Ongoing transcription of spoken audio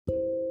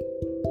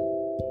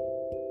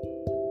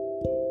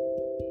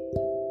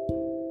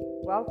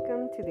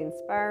Welcome to the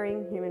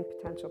Inspiring Human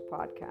Potential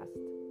podcast.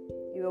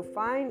 You will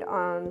find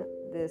on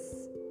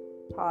this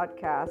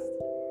podcast,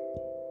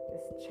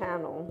 this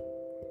channel,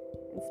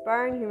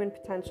 Inspiring Human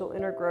Potential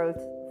Inner Growth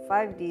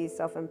 5D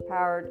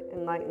Self-Empowered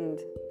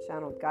Enlightened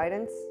Channeled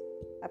Guidance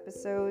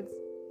episodes,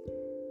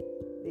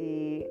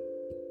 the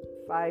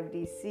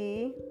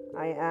 5DC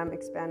I Am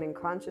Expanding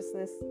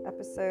Consciousness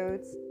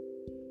episodes,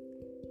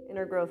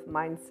 Inner Growth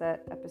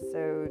Mindset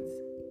episodes,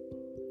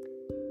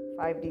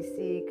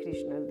 5DC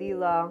Krishna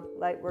Lila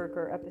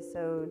Lightworker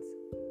episodes,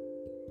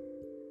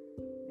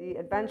 The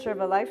Adventure of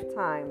a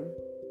Lifetime,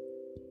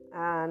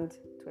 and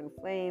Twin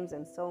Flames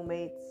and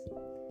Soulmates,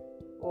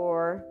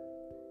 or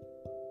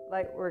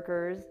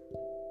Lightworkers,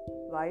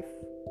 Life,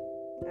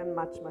 and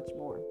much, much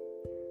more.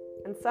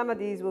 And some of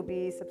these will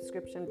be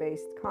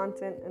subscription-based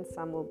content and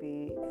some will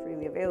be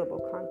freely available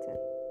content.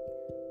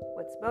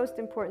 What's most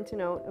important to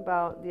note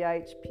about the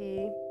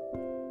IHP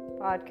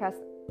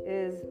podcast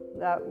is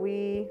that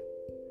we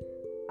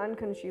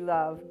unconsciously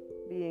love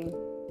being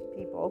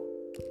people.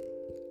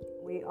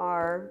 We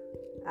are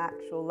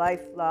actual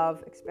life,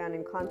 love,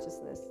 expanding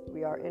consciousness.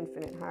 We are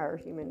infinite higher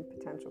human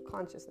potential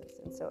consciousness.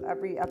 And so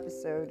every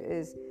episode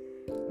is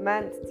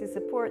meant to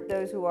support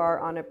those who are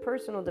on a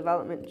personal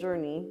development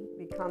journey,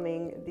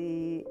 becoming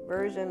the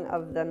version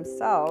of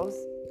themselves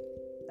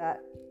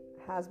that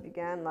has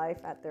began life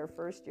at their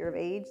first year of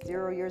age,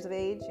 0 years of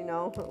age.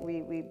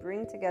 We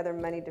bring together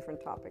many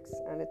different topics,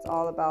 and it's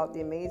all about the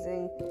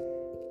amazing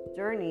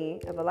journey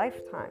of a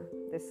lifetime,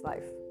 this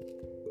life.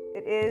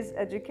 It is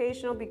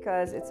educational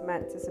because it's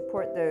meant to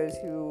support those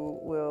who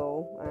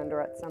will, and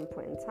or at some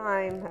point in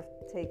time, have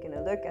taken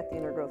a look at the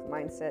inner growth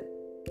mindset.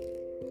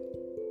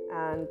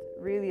 And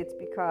really it's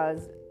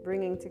because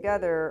bringing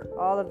together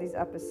all of these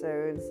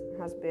episodes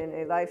has been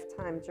a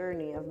lifetime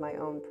journey of my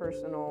own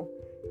personal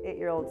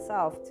 8-year-old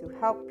self to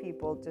help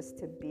people just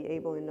to be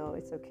able to know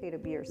it's okay to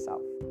be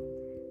yourself.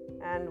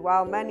 And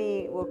while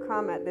many will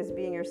come at this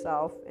being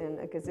yourself in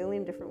a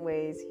gazillion different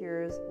ways,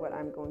 here's what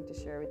I'm going to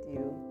share with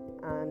you.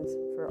 And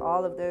for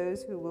all of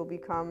those who will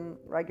become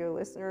regular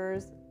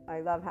listeners, I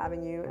love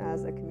having you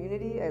as a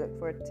community. I look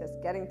forward to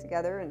getting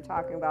together and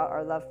talking about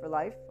our love for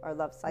life, our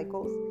love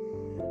cycles.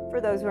 For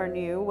those who are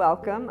new,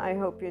 welcome. I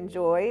hope you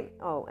enjoy.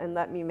 Oh, and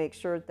let me make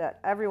sure that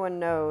everyone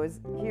knows,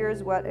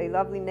 here's what a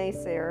lovely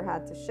naysayer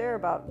had to share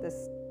about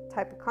this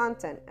type of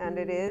content. And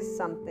it is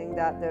something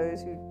that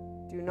those who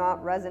do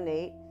not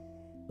resonate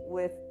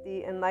with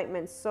the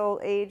Enlightenment Soul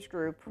age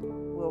group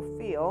will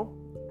feel,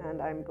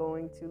 and I'm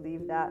going to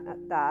leave that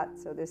at that.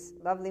 So this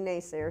lovely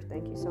naysayer,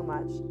 thank you so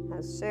much,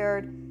 has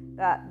shared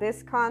that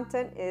this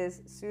content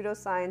is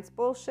pseudoscience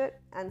bullshit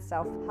and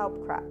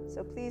self-help crap.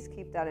 So please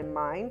keep that in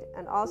mind,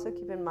 and also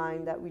keep in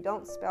mind that we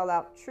don't spell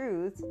out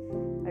truth.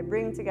 I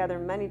bring together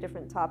many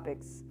different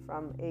topics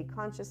from a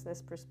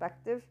consciousness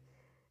perspective,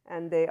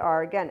 and they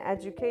are, again,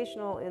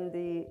 educational in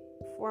the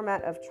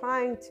format of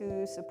trying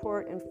to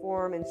support,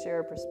 inform, and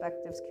share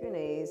perspectives,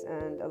 Q&As,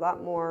 and a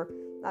lot more,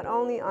 not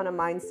only on a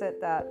mindset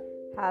that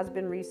has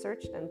been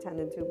researched and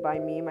tended to by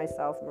me,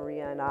 myself,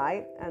 Maria, and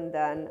I, and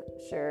then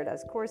shared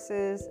as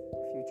courses,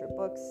 future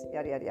books,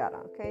 yada, yada, yada.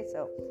 Okay,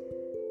 so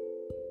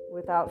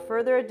without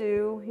further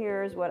ado,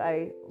 here's what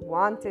I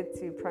wanted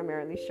to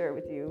primarily share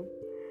with you.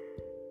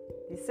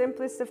 The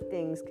simplest of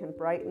things can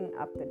brighten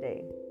up the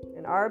day.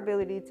 And our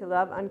ability to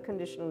love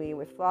unconditionally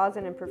with flaws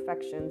and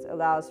imperfections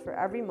allows for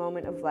every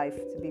moment of life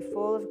to be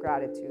full of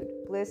gratitude,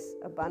 bliss,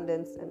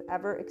 abundance, and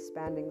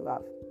ever-expanding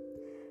love.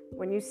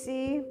 When you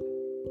see,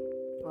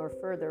 or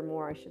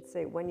furthermore, I should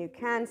say, when you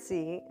can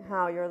see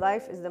how your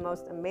life is the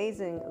most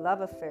amazing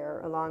love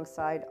affair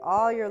alongside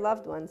all your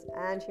loved ones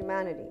and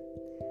humanity,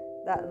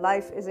 that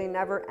life is a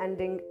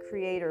never-ending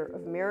creator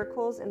of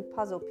miracles and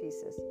puzzle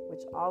pieces,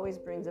 which always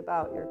brings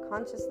about your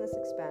consciousness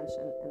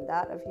expansion and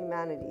that of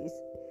humanity's.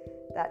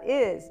 That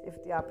is,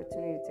 if the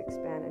opportunity to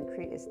expand and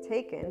create is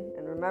taken.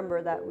 And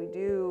remember that we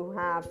do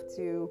have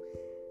to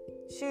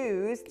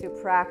choose to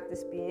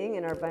practice being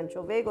in our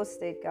ventral vagal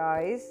state,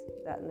 guys,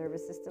 that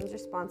nervous system's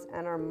response,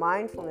 and our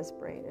mindfulness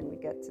brain. And we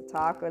get to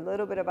talk a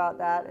little bit about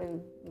that in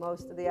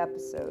most of the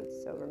episodes.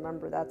 So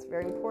remember, that's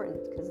very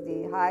important, because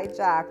the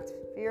hijacked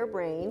fear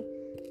brain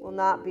will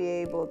not be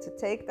able to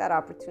take that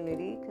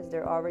opportunity because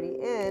they're already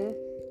in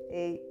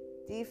a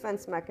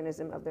defense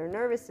mechanism of their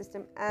nervous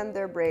system, and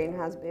their brain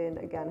has been,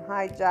 again,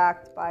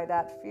 hijacked by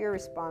that fear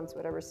response,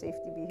 whatever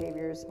safety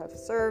behaviors have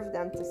served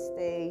them to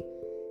stay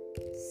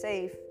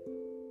safe.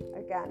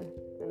 Again,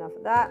 enough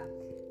of that.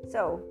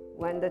 So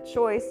when the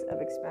choice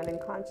of expanding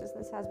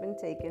consciousness has been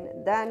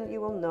taken, then you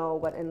will know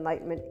what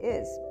enlightenment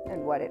is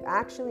and what it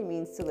actually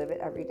means to live it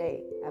every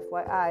day.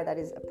 FYI, that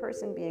is a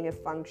person being a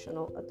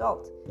functional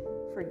adult.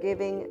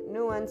 Forgiving,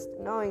 nuanced,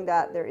 knowing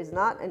that there is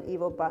not an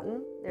evil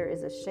button, there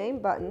is a shame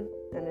button,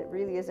 and it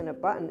really isn't a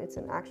button, it's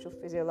an actual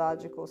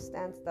physiological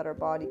stance that our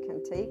body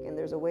can take, and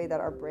there's a way that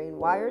our brain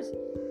wires.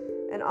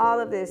 And all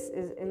of this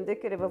is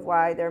indicative of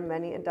why there are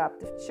many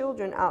adoptive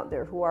children out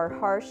there who are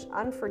harsh,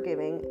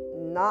 unforgiving,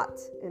 not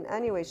in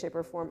any way, shape,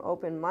 or form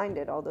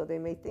open-minded, although they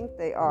may think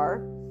they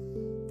are.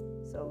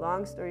 So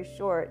long story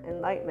short,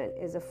 enlightenment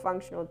is a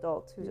functional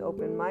adult who's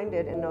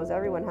open-minded and knows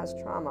everyone has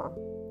trauma,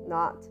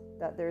 not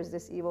that there's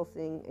this evil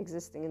thing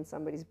existing in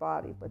somebody's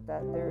body, but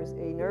that there's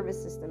a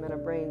nervous system and a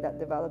brain that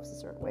develops a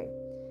certain way.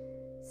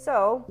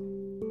 So,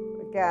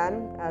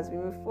 again, as we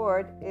move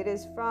forward, it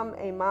is from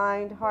a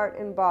mind, heart,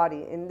 and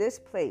body in this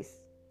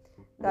place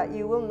that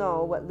you will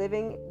know what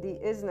living the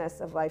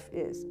isness of life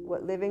is,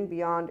 what living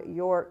beyond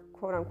your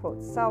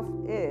quote-unquote self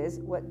is,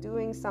 what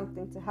doing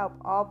something to help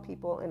all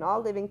people and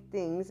all living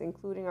things,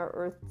 including our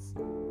Earth's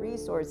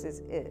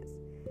resources, is.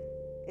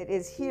 It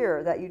is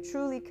here that you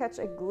truly catch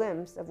a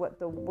glimpse of what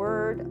the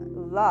word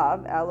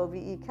love,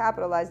 L-O-V-E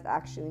capitalized,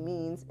 actually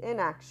means in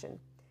action,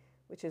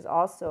 which is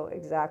also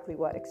exactly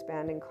what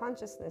expanding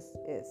consciousness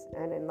is.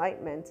 And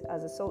enlightenment,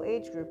 as a soul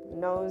age group,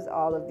 knows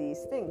all of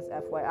these things,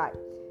 FYI.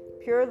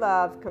 Pure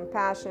love,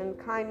 compassion,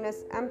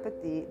 kindness,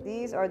 empathy,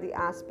 these are the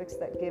aspects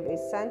that give a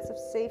sense of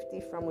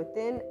safety from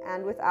within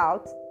and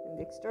without, in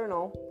the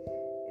external.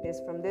 It is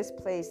from this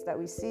place that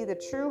we see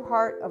the true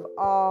heart of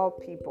all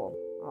people.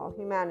 All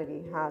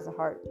humanity has a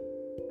heart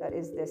that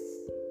is this.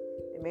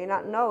 They may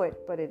not know it,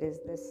 but it is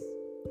this.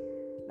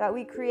 That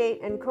we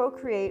create and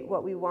co-create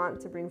what we want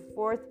to bring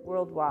forth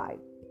worldwide.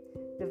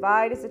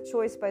 Divide is a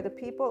choice by the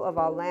people of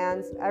all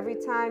lands. Every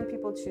time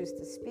people choose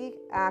to speak,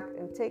 act,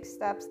 and take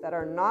steps that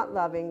are not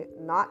loving,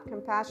 not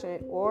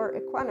compassionate, or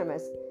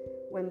equanimous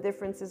when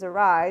differences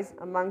arise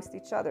amongst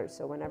each other.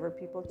 So whenever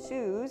people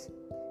choose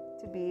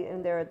to be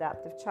in their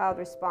adaptive child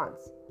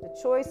response, the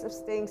choice of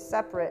staying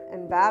separate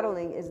and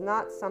battling is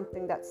not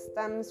something that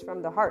stems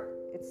from the heart.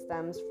 It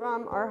stems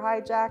from our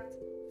hijacked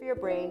fear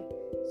brain,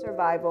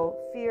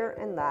 survival, fear,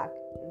 and lack.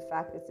 In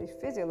fact, it's a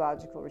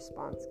physiological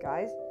response,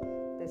 guys.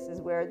 This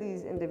is where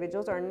these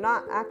individuals are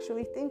not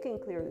actually thinking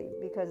clearly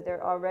because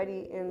they're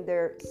already in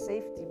their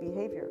safety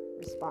behavior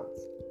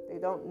response. They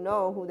don't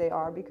know who they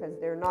are because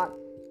they're not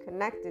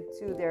connected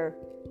to their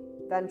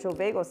ventral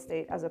vagal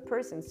state as a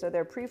person. So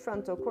their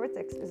prefrontal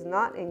cortex is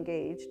not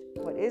engaged.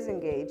 What is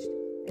engaged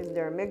is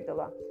their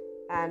amygdala.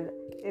 And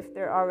if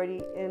they're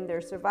already in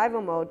their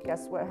survival mode,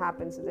 guess what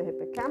happens to the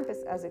hippocampus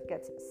as it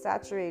gets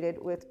saturated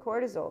with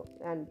cortisol?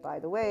 And by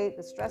the way,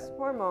 the stress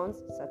hormones,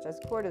 such as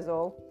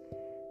cortisol,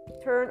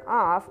 turn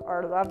off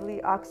our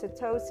lovely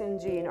oxytocin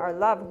gene, our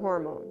love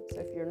hormone. So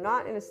if you're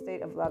not in a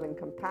state of love and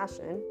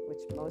compassion,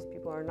 which most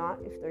people are not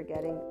if they're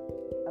getting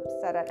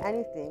upset at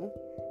anything,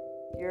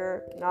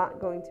 you're not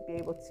going to be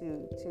able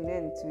to tune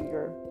in to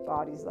your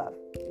body's love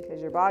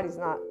because your body's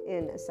not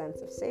in a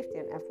sense of safety.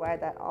 And FYI,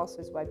 that also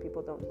is why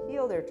people don't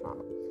heal their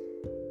trauma.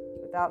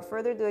 Without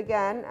further ado,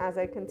 again, as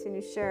I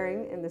continue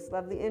sharing in this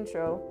lovely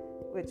intro,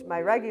 which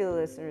my regular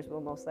listeners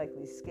will most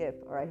likely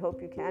skip, or I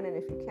hope you can, and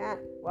if you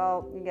can't,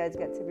 well, you guys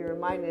get to be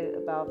reminded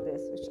about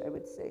this, which I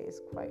would say is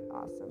quite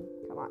awesome.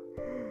 Come on.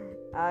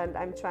 And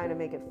I'm trying to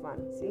make it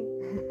fun, see?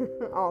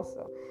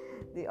 Also,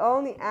 the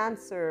only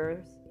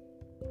answers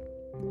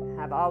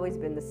have always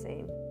been the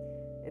same.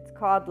 It's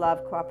called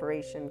love,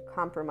 cooperation,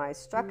 compromise,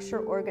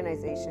 structure,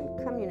 organization,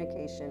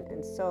 communication,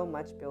 and so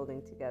much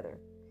building together.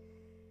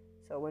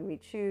 So when we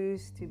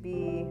choose to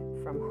be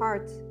from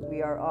heart,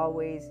 we are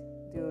always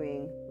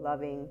doing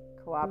loving,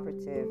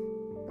 cooperative,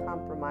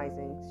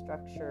 compromising,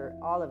 structure,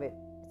 all of it.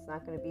 It's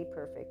not going to be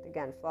perfect.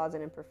 Again, flaws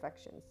and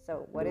imperfections.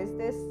 So what is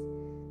this?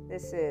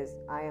 This is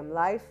I am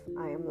life,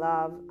 I am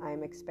love, I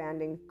am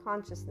expanding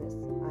consciousness,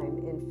 I am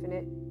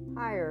infinite,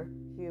 higher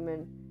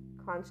human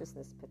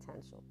consciousness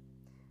potential.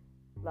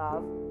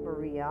 Love,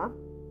 Maria.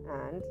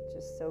 And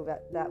just so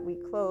that we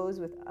close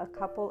with a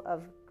couple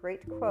of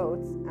great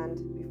quotes,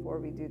 and before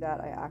we do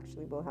that, I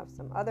actually will have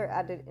some other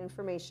added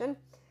information.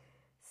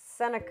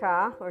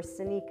 Seneca, or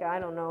Seneca, I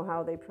don't know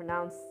how they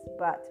pronounce,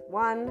 but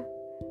one,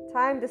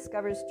 time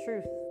discovers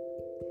truth.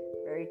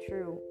 Very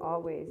true,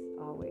 always,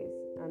 always.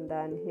 And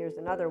then here's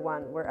another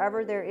one.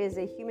 Wherever there is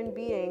a human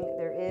being,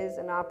 there is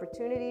an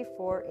opportunity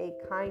for a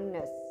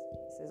kindness.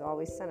 This is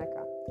always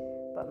Seneca.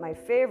 But my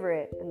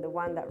favorite, and the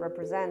one that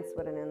represents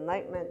what an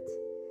enlightenment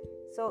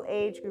soul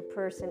age group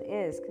person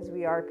is, because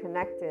we are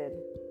connected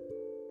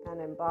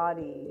and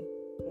embodying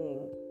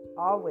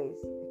always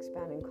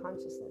expanding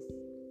consciousness.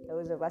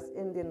 Those of us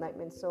in the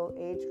enlightenment soul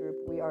age group,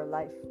 we are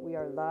life, we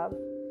are love,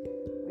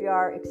 we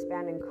are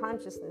expanding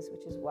consciousness,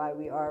 which is why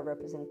we are a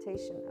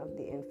representation of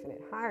the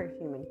infinite higher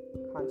human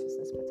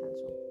consciousness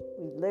potential.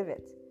 We live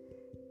it.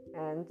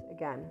 And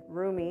again,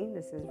 Rumi,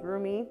 this is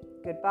Rumi,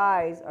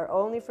 goodbyes are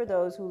only for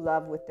those who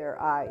love with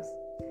their eyes.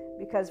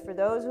 Because for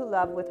those who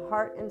love with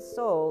heart and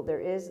soul,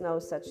 there is no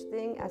such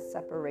thing as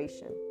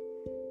separation.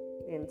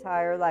 The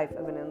entire life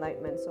of an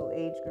enlightenment soul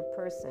age group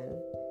person,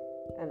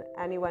 and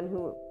anyone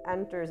who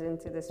enters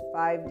into this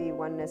 5D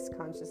oneness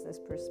consciousness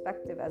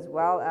perspective, as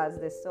well as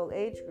this soul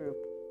age group,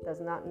 does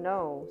not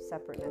know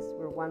separateness.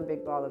 We're one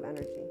big ball of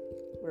energy.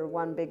 We're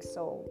one big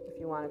soul, if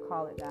you want to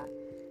call it that.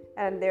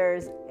 And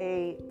there's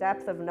a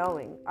depth of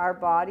knowing. Our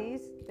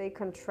bodies, they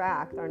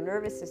contract. Our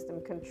nervous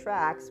system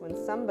contracts when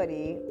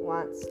somebody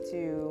wants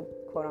to,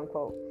 quote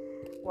unquote,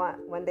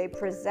 when they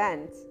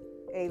present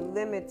a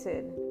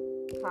limited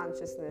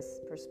consciousness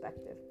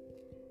perspective.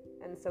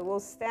 And so we'll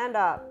stand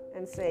up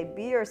and say,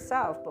 be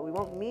yourself, but we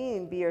won't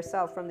mean be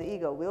yourself from the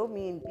ego. We'll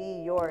mean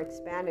be your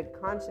expanded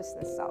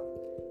consciousness self.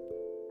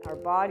 Our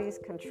bodies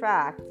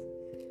contract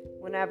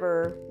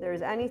whenever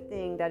there's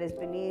anything that is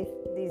beneath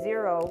the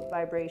zero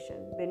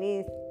vibration,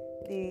 beneath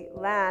the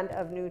land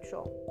of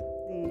neutral,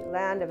 the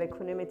land of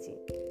equanimity.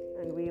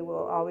 And we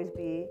will always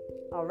be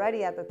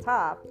already at the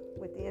top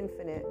with the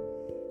infinite,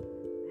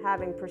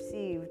 having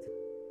perceived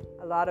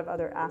a lot of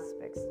other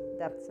aspects,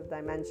 depths of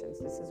dimensions.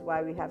 This is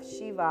why we have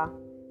Shiva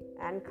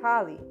and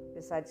Kali,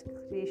 besides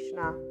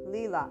Krishna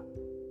Lila.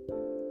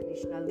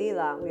 Krishna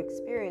Lila, we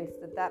experience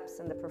the depths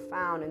and the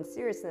profound and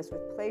seriousness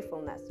with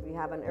playfulness. We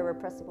have an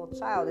irrepressible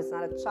child. It's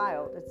not a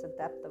child, it's the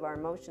depth of our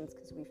emotions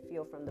because we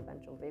feel from the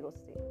ventral vagal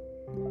state.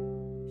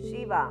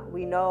 Shiva,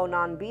 we know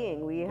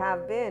non-being. We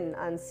have been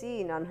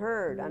unseen,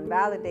 unheard,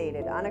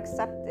 unvalidated,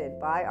 unaccepted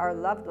by our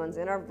loved ones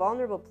in our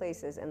vulnerable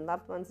places. And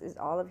loved ones is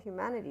all of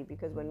humanity,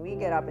 because when we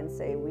get up and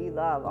say we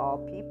love all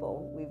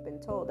people, we've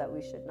been told that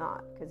we should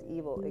not, because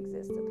evil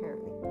exists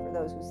apparently for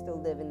those who still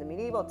live in the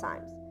medieval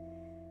times.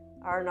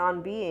 Our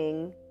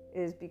non-being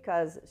is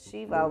because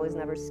Shiva was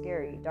never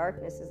scary.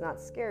 Darkness is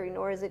not scary,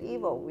 nor is it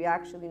evil. We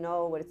actually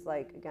know what it's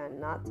like, again,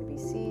 not to be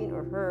seen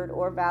or heard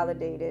or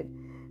validated.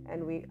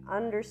 And we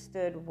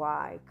understood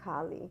why,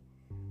 Kali,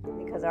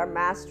 because our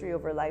mastery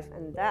over life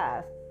and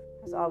death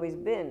has always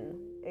been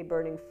a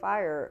burning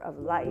fire of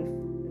life,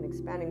 an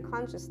expanding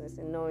consciousness,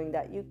 and knowing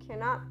that you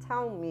cannot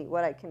tell me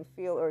what I can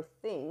feel or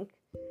think.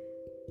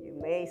 You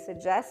may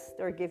suggest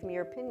or give me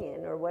your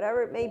opinion or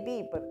whatever it may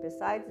be, but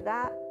besides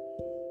that,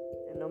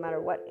 and no matter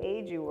what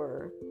age you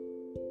were,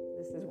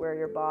 this is where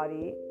your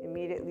body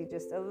immediately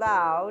just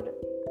allowed,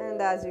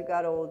 and as you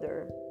got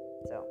older.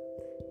 So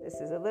this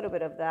is a little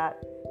bit of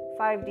that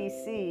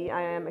 5DC,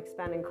 I am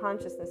expanding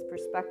consciousness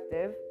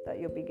perspective that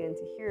you'll begin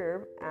to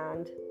hear.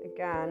 And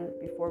again,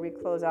 before we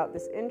close out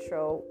this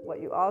intro,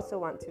 what you also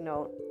want to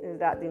know is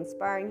that the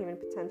Inspiring Human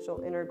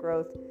Potential Inner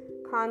Growth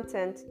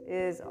content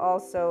is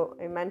also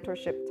a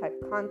mentorship type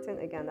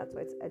content. Again, that's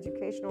why it's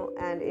educational,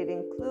 and it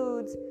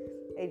includes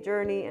a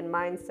journey and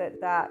mindset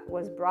that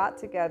was brought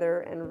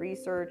together and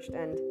researched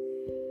and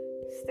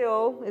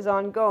still is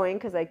ongoing,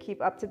 because I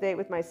keep up to date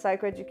with my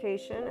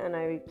psychoeducation, and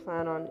I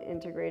plan on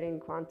integrating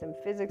quantum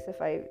physics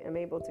if I am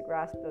able to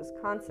grasp those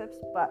concepts.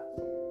 But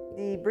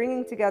the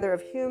bringing together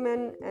of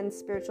human and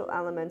spiritual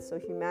elements, so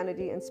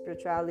humanity and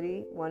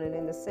spirituality, one and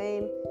in the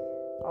same,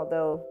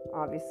 although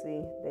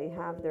obviously they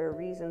have their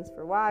reasons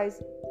for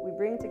whys, we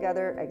bring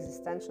together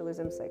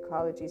existentialism,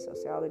 psychology,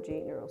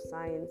 sociology,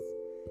 neuroscience.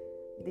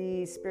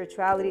 The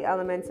spirituality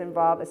elements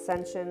involve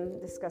ascension,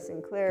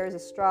 discussing clairs,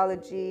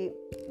 astrology,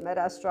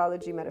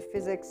 meta-astrology,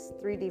 metaphysics,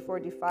 3D,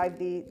 4D,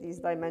 5D, these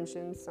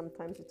dimensions.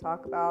 Sometimes we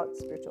talk about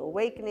spiritual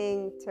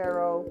awakening,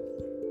 tarot,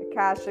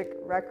 Akashic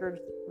record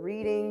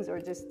readings,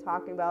 or just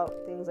talking about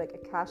things like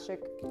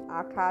Akashic,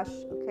 Akash,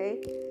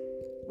 okay?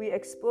 We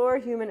explore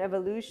human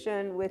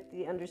evolution with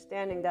the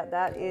understanding that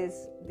that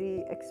is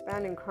the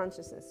expanding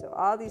consciousness. So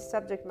all these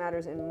subject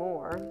matters and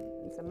more.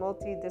 It's a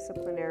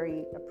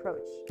multidisciplinary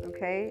approach,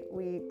 okay?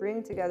 We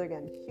bring together,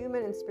 again,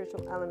 human and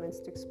spiritual elements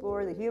to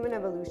explore the human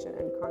evolution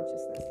and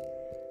consciousness.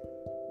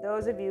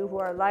 Those of you who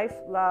are life,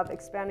 love,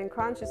 expanding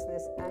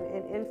consciousness, and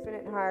in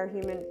infinite higher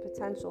human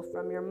potential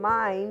from your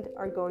mind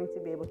are going to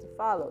be able to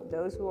follow.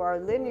 Those who are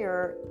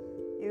linear,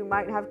 you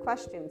might have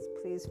questions.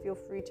 Please feel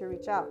free to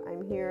reach out.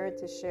 I'm here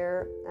to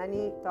share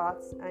any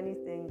thoughts,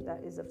 anything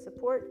that is of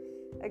support.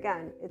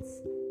 Again,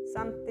 it's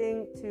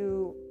something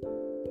to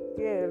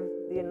give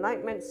the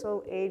Enlightenment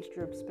Soul Age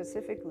group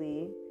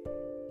specifically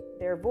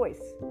their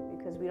voice,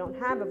 because we don't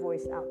have a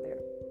voice out there.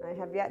 I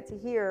have yet to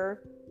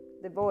hear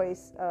the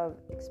voice of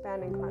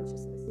expanding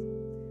consciousness.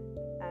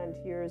 And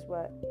here's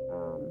what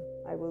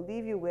I will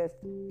leave you with.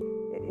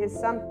 It is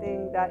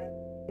something that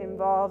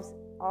involves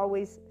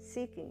always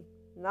seeking,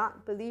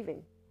 not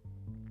believing.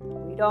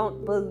 We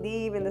don't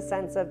believe in the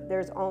sense of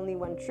there's only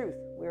one truth.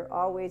 We're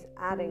always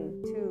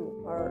adding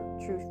to our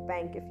truth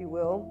bank, if you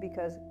will,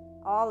 because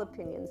all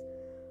opinions,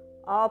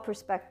 all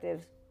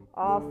perspectives,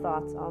 all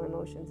thoughts, all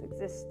emotions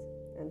exist.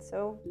 And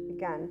so,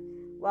 again,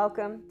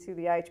 welcome to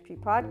the IHP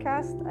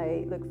podcast.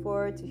 I look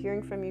forward to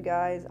hearing from you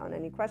guys on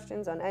any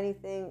questions, on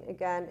anything.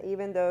 Again,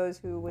 even those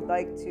who would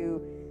like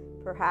to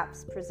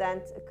perhaps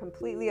present a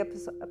completely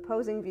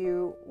opposing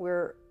view,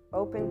 we're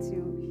open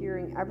to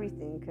hearing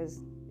everything,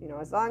 because, you know,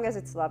 as long as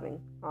it's loving,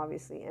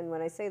 obviously. And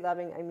when I say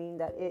loving, I mean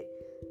that it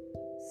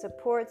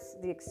supports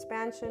the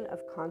expansion of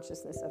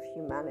consciousness of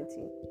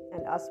humanity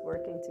and us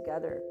working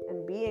together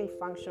and being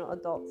functional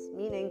adults,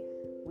 meaning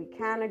we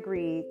can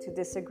agree to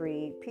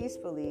disagree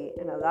peacefully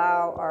and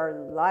allow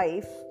our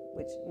life,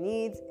 which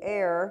needs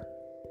air,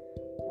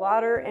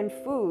 water, and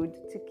food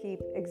to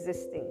keep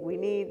existing. We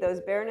need those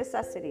bare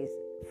necessities.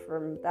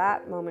 From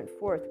that moment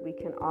forth, we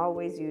can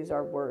always use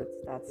our words.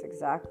 That's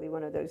exactly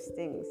one of those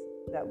things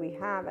that we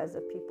have as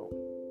a people.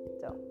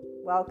 So,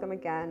 welcome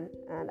again,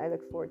 and I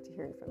look forward to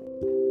hearing from you.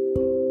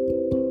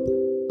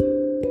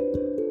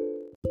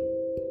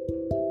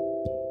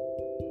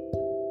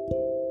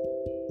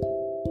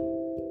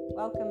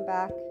 Welcome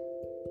back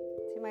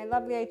to my my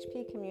lovely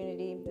HP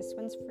community, this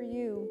one's for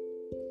you.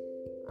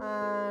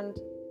 And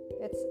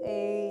it's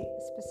a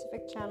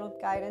specific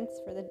channeled guidance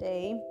for the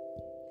day.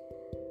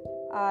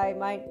 I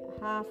might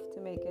have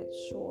to make it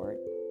short.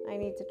 I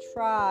need to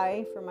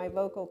try for my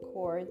vocal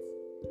cords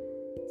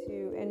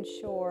to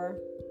ensure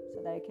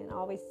so that I can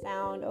always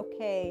sound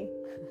okay.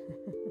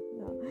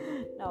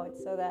 No,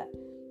 it's so that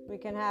we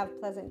can have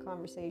pleasant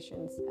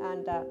conversations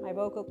and my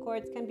vocal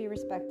cords can be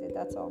respected,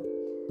 that's all.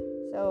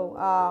 So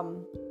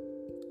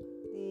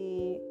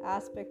the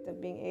aspect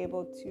of being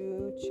able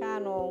to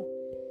channel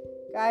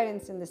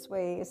guidance in this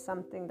way is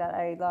something that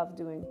I love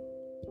doing.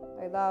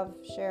 I love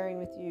sharing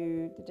with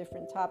you the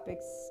different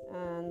topics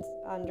and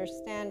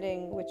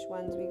understanding which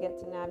ones we get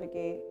to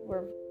navigate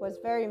was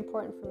very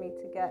important for me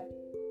to get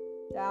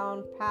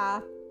down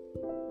path.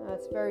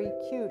 It's very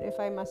cute, if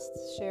I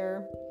must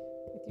share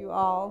with you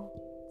all,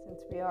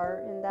 since we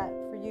are in that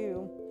for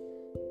you.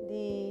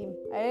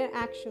 I didn't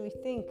actually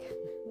think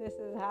this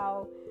is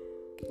how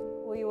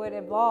we would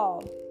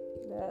evolve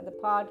the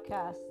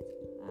podcast,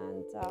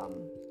 and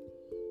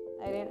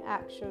I didn't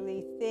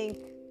actually think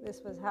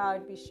this was how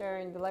I'd be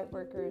sharing the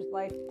Lightworkers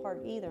life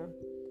part either.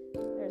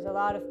 There's a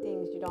lot of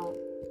things you don't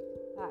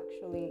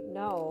actually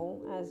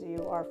know as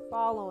you are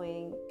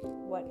following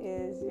what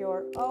is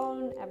your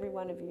own, every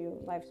one of you,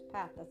 life's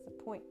path. That's the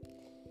point.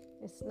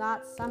 It's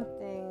not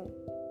something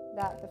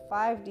that the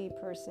 5D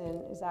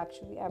person is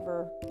actually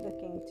ever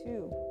looking to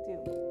do.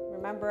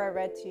 Remember, I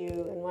read to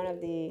you in one of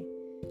the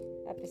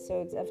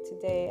episodes of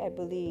today, I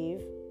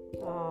believe.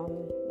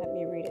 Let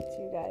me read it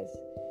to you guys,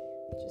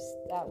 just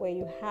that way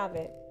you have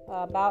it,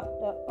 about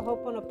the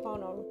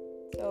Ho'oponopono.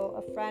 So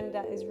a friend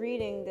that is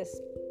reading this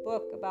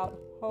book about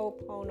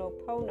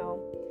Ho'oponopono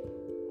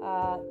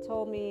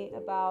told me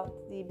about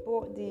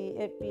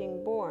it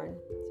being born,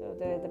 so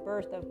the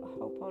birth of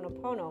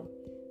Ho'oponopono,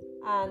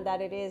 and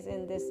that it is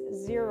in this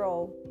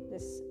zero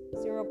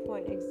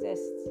point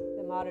exists.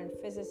 The modern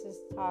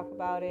physicists talk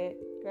about it.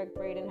 Greg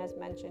Braden has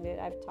mentioned it.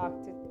 I've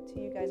talked to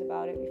you guys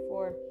about it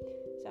before,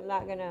 so I'm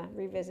not going to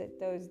revisit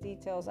those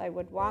details. I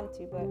would want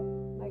to, but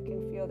I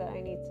can feel that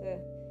I need to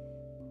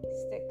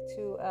stick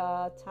to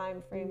a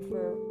time frame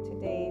for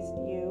today's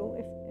you.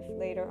 If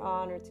later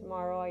on or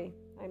tomorrow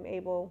I'm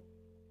able,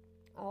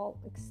 I'll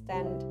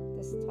extend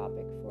this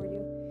topic for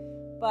you.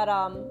 But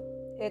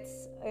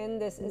it's in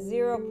this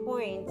 0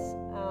 point,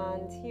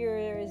 and here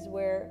is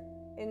where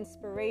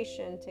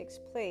inspiration takes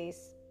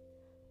place,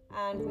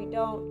 and we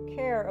don't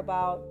care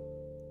about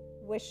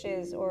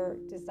wishes or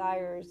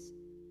desires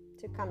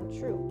to come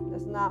true.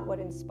 That's not what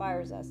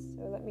inspires us.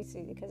 So let me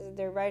see, because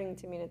they're writing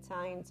to me in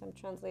Italian, so I'm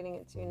translating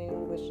it to you in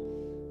English.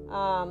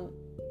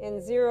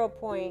 In 0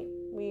 point,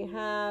 we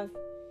have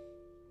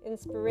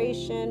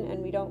inspiration,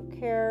 and we don't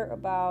care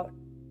about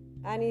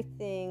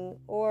anything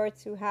or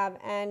to have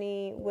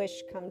any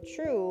wish come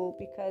true,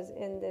 because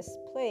in this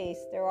place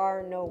there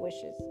are no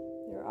wishes,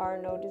 there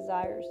are no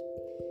desires,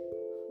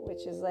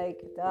 which is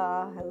like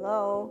duh,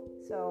 hello.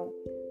 So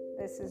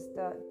this is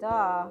the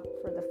duh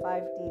for the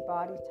 5D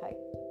body type.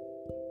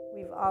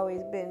 We've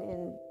always been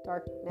in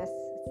darkness.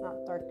 It's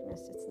not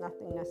darkness, it's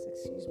nothingness,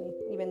 excuse me,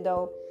 even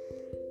though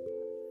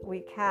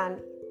we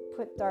can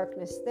put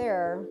darkness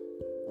there.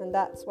 And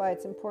that's why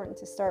it's important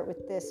to start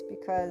with this,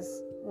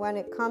 because when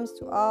it comes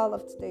to all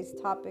of today's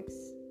topics,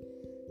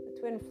 the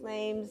twin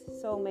flames,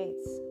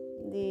 soulmates,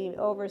 the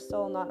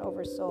oversoul, not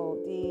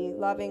oversoul, the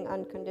loving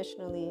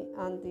unconditionally,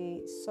 and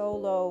the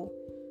solo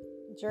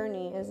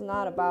journey is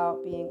not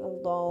about being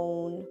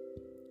alone.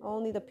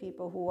 Only the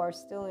people who are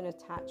still in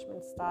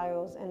attachment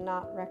styles and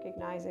not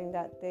recognizing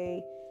that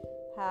they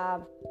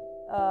have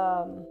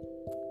a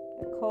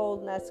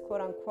coldness,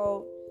 quote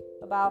unquote,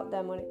 about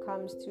them when it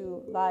comes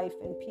to life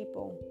and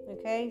people.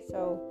 Okay,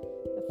 so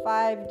the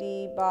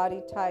 5D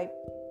body type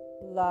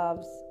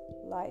loves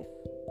life,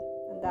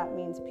 and that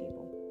means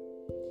people.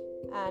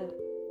 And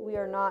we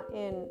are not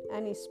in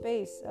any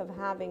space of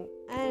having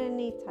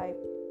any type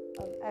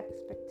of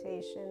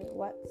expectation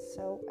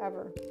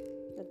whatsoever.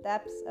 The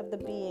depths of the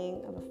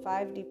being of a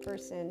 5D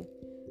person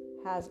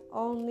has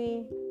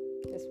only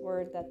this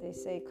word that they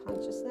say,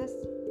 consciousness.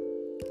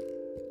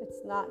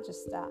 It's not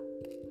just that.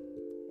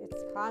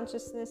 It's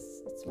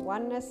consciousness, it's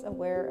oneness,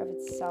 aware of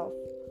itself.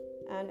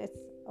 And it's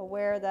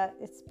aware that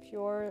it's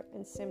pure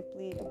and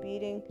simply a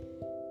beating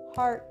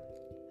heart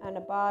and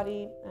a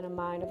body and a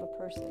mind of a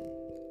person.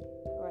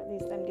 Or at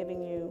least I'm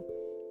giving you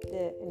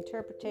the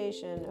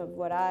interpretation of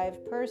what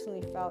I've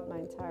personally felt my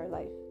entire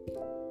life.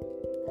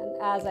 And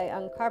as I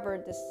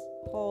uncovered this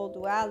whole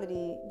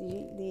duality,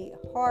 the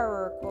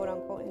horror, quote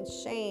unquote, and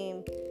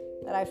shame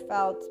that I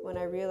felt when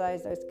I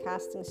realized I was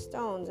casting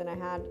stones, and I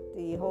had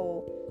the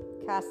whole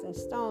casting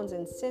stones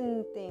and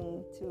sin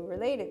thing to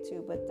relate it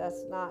to, but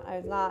I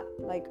was not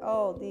like,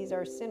 oh, these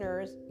are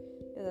sinners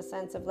in the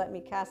sense of let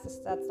me cast this.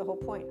 That's the whole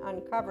point,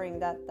 uncovering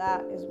that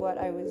is what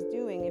I was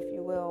doing, if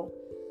you will,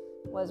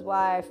 was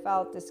why I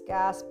felt this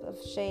gasp of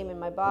shame in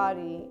my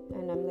body.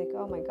 And I'm like,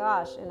 oh my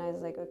gosh. And I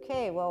was like,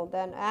 okay, well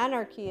then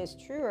anarchy is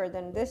truer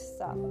than this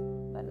stuff.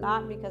 But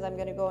not because I'm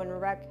going to go and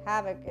wreak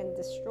havoc and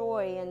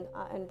destroy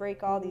and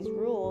break all these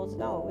rules.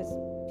 No, it's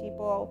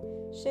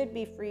people should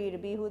be free to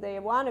be who they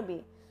want to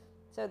be.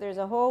 So there's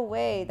a whole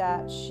way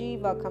that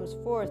Shiva comes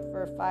forth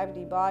for a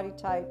 5D body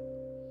type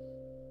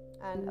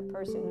and a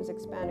person who's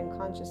expanding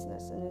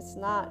consciousness. And it's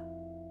not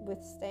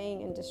with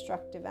staying in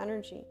destructive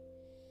energy.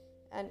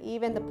 And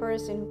even the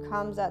person who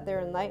comes at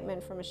their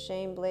enlightenment from a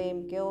shame,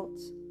 blame,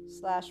 guilt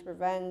 /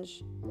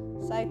 revenge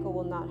cycle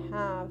will not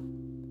have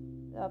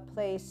a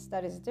place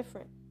that is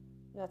different.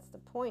 That's the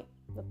point.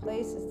 The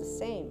place is the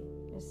same.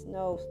 It's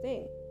no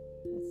thing.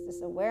 It's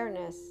this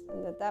awareness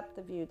and the depth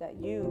of you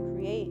that you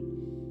create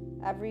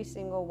every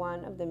single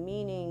one of the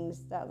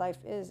meanings that life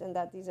is, and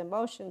that these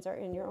emotions are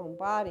in your own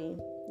body.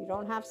 You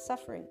don't have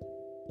suffering.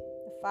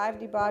 The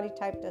 5D body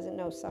type doesn't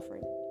know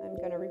suffering. I'm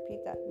going to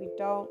repeat that. We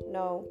don't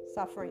know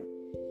suffering.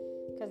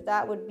 Because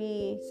that would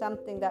be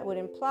something that would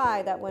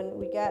imply that when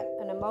we get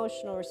an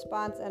emotional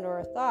response and or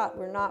a thought,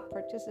 we're not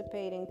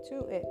participating to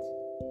it,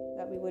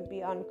 that we would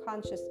be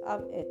unconscious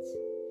of it.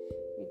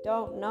 We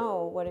don't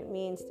know what it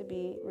means to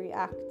be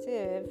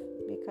reactive,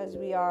 because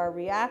we are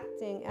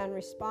reacting and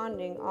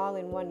responding all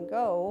in one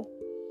go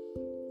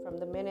from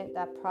the minute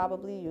that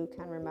probably you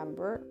can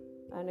remember.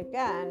 And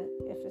again,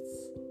 if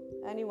it's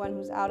anyone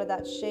who's out of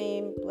that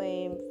shame,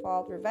 blame,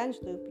 fault, revenge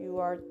loop, you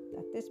are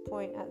at this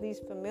point at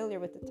least familiar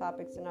with the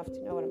topics enough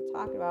to know what I'm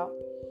talking about,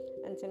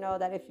 and to know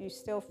that if you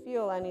still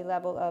feel any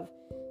level of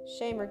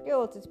shame or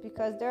guilt, it's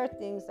because there are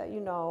things that you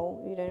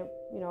didn't,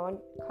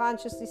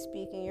 unconsciously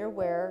speaking, you're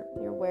aware.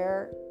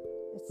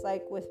 It's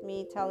like with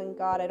me telling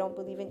God I don't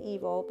believe in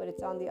evil, but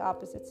it's on the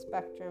opposite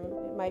spectrum.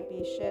 It might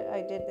be, shit,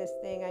 I did this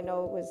thing, I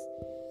know it was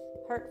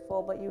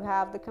hurtful, but you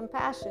have the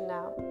compassion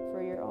now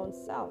for your own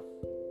self.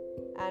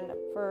 And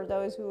for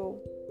those who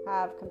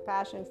have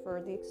compassion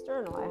for the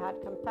external, I had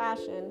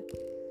compassion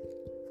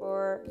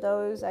for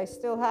those. I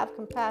still have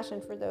compassion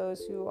for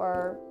those who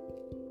are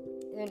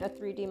in a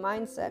 3D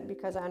mindset,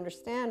 because I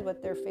understand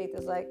what their faith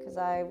is like, because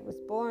I was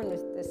born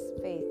with this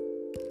faith.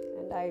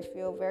 And I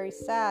feel very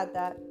sad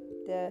that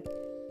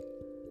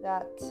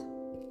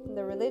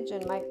the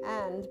religion might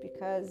end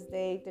because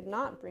they did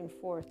not bring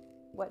forth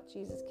what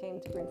Jesus came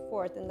to bring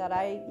forth, and that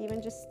I,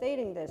 even just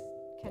stating this,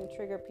 can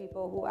trigger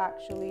people who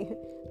actually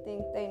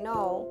think they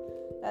know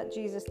that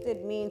Jesus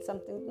did mean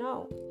something.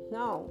 No,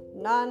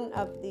 none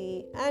of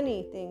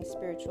anything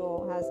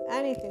spiritual has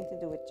anything to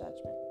do with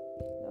judgment.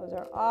 Those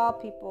are all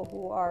people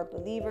who are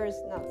believers,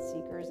 not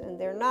seekers, and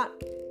they're not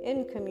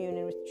in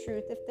communion with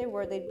truth. If they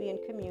were, they'd be in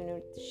communion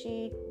with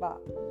Shiva.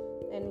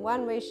 In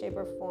one way, shape,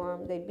 or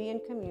form, they'd be in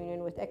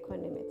communion with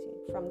equanimity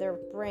from their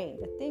brain,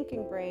 the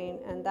thinking brain,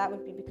 and that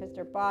would be because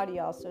their body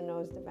also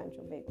knows the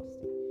ventral vagal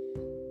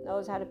state,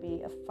 knows how to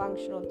be a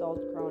functional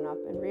adult grown up,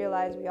 and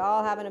realize we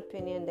all have an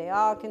opinion, they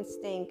all can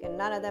stink, and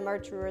none of them are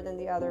truer than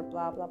the other,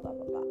 blah, blah, blah,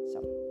 blah, blah.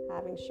 So,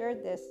 having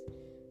shared this,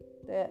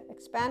 the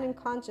expanding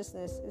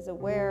consciousness is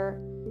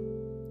aware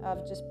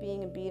of just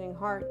being a beating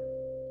heart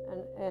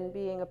and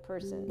being a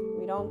person.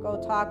 We don't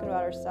go talking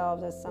about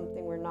ourselves as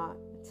something we're not.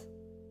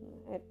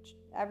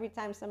 Every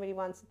time somebody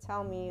wants to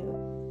tell me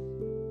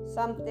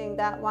something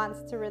that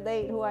wants to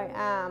relate who I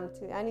am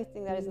to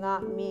anything that is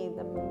not me,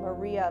 the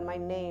Maria, my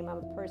name, I'm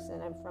a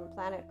person, I'm from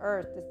planet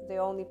Earth, this is the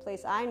only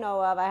place I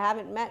know of. I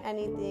haven't met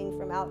anything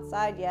from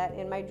outside yet.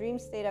 In my dream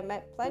state, I've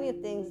met plenty of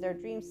things, their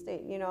dream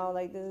state,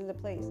 like this is the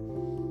place.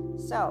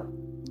 So,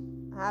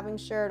 having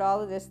shared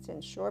all of this to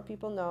ensure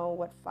people know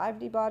what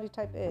 5D body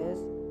type is,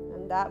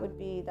 and that would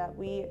be that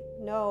we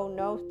know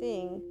no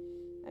thing,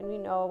 and we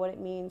know what it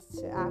means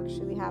to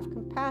actually have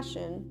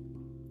compassion.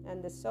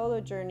 And the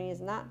solo journey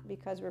is not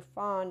because we're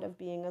fond of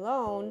being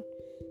alone.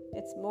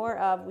 It's more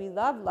of we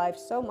love life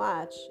so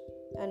much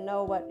and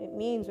know what it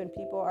means when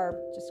people are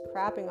just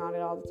crapping on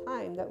it all the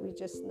time, that we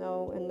just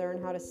know and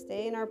learn how to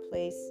stay in our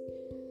place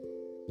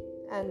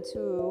and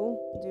to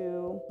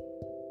do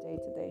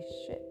day-to-day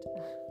shit.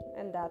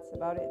 And that's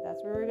about it.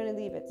 That's where we're going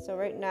to leave it. So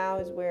right now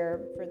is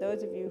where, for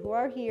those of you who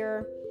are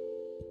here,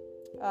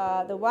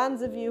 the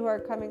ones of you who are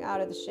coming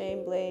out of the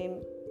shame,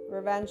 blame,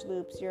 revenge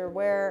loops, you're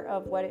aware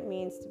of what it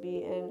means to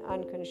be in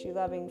unconditionally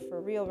loving for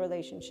real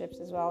relationships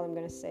as well, I'm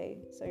going to say.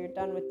 So you're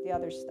done with the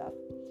other stuff.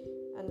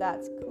 And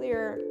that's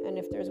clear. And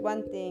if there's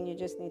one thing, you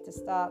just need to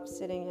stop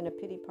sitting in a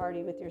pity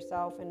party with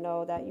yourself and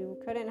know that you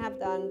couldn't have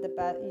done the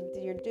best.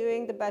 You're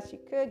doing the best you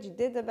could. You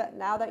did the best.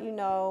 Now that you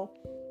know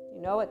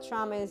what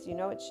trauma is, you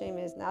know what shame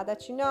is. Now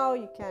that you know,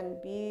 you can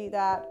be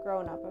that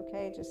grown up,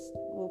 okay? Just,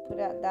 we'll put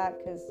it at that,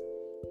 because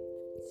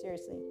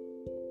seriously,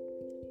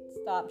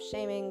 stop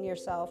shaming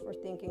yourself or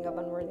thinking of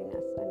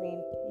unworthiness.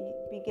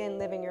 Begin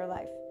living your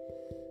life.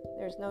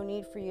 There's no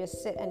need for you to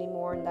sit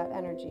anymore in that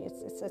energy.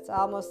 It's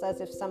almost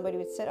as if somebody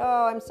would say,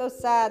 oh, I'm so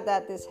sad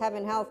that this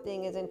heaven hell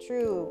thing isn't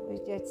true.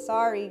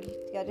 Sorry,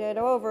 get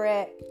over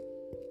it.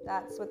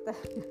 That's what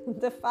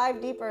the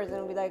 5D person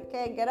will be like,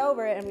 okay, get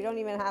over it. And we don't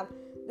even have,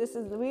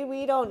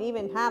 we don't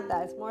even have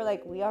that. It's more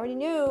like we already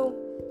knew.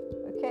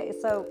 Okay,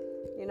 so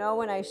You know,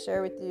 when I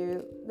share with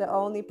you, the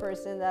only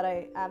person that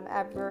I am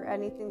ever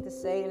anything to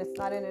say, and it's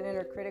not in an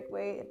inner critic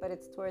way, but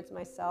it's towards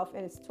myself,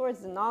 and it's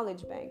towards the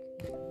knowledge bank.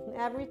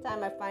 Every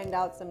time I find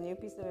out some new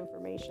piece of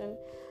information,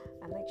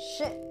 I'm like,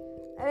 shit,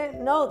 I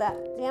didn't know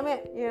that, damn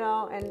it, you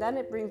know. And then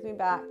it brings me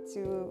back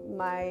to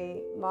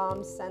my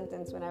mom's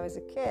sentence when I was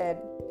a kid,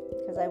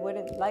 because I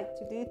wouldn't like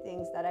to do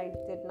things that I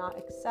did not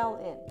excel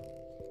in.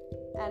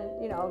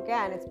 And, you know,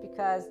 again, it's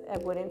because I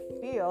wouldn't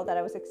feel that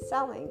I was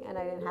excelling and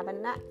I didn't have a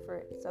knack for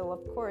it. So,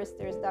 of course,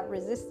 there's that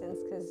resistance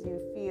because you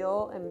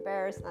feel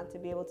embarrassed not to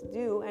be able to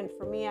do. And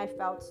for me, I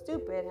felt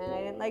stupid and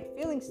I didn't like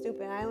feeling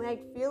stupid. I didn't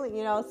like feeling,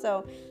 you know,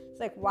 so it's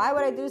like, why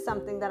would I do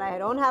something that I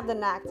don't have the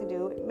knack to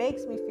do? It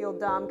makes me feel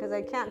dumb because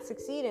I can't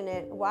succeed in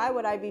it. Why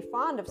would I be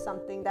fond of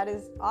something that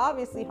is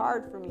obviously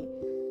hard for me?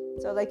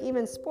 So like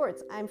even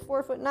sports, I'm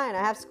 4'9", I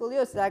have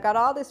scoliosis, I got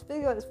all this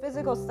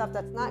physical stuff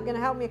that's not going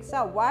to help me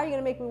excel. Why are you going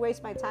to make me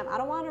waste my time? I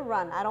don't want to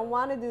run. I don't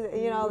want to do,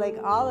 you know, like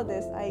all of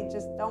this. I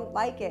just don't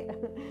like it.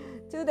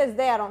 To this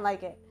day, I don't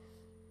like it.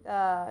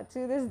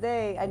 To this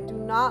day, I do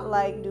not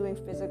like doing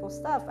physical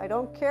stuff. I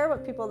don't care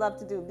what people love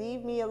to do.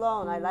 Leave me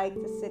alone. I like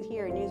to sit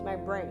here and use my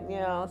brain, you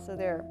know, so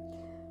there.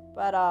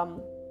 But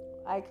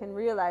I can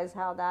realize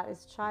how that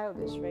is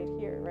childish right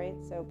here, right?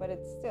 So, but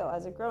it's still,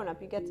 as a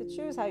grown-up, you get to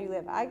choose how you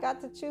live. I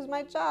got to choose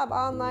my job,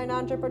 online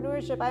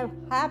entrepreneurship.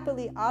 I'm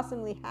happily,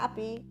 awesomely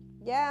happy.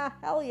 Yeah,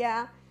 hell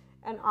yeah.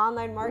 And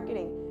online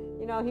marketing.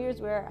 You know,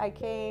 here's where I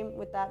came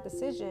with that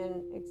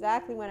decision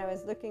exactly when I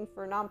was looking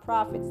for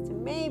nonprofits to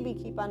maybe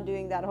keep on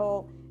doing that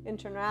whole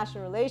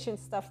international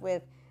relations stuff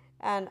with.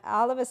 And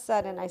all of a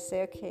sudden I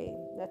say, okay,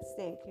 let's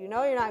think. You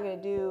know, you're not going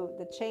to do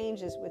the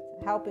changes with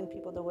helping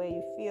people the way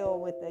you feel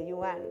with the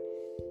UN.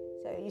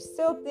 So you're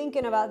still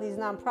thinking about these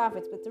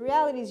nonprofits, but the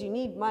reality is you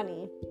need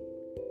money.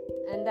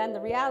 And then the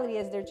reality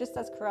is they're just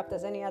as corrupt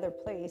as any other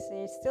place. And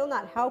you're still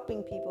not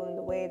helping people in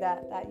the way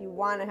that you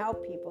want to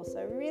help people.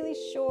 So really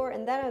sure.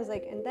 And then I was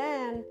like,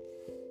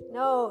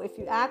 no, if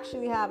you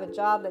actually have a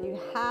job that you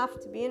have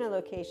to be in a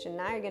location,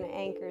 now you're going to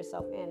anchor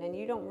yourself in. And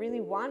you don't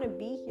really want to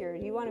be here.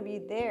 You want to be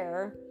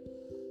there.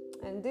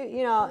 And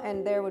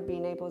and there would be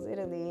Naples,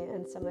 Italy.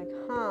 And so I'm like,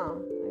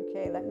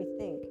 okay, let me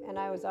think. And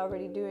I was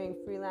already doing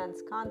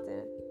freelance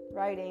content,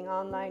 writing,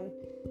 online,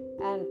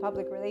 and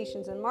public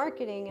relations and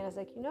marketing. And I was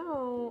like,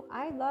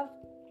 I love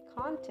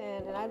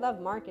content and I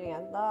love marketing. I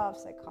love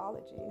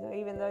psychology. So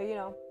even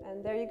though,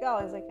 and there you go.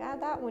 I was like,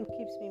 that one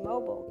keeps me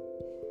mobile.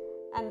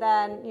 And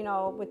then,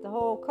 with the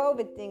whole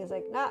COVID thing, it's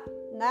like,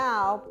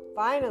 now,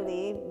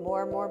 finally,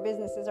 more and more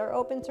businesses are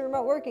open to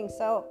remote working.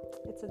 So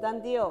it's a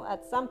done deal.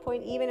 At some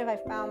point, even if I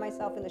found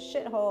myself in the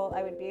shithole,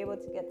 I would be able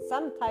to get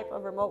some type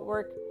of remote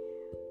work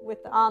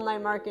with the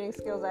online marketing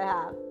skills I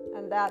have.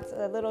 And that's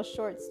a little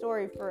short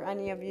story for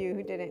any of you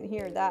who didn't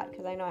hear that,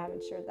 because I know I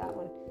haven't shared that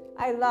one.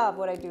 I love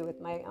what I do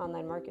with my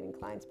online marketing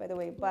clients, by the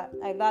way, but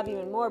I love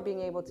even more being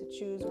able to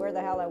choose where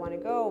the hell I want to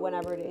go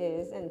whenever it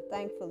is. And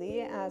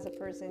thankfully, as a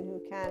person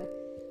who can,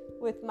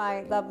 with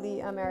my lovely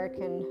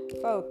American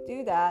folk,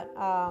 do that,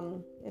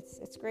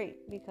 it's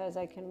great because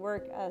I can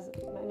work as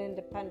an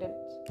independent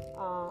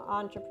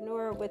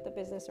entrepreneur with a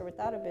business or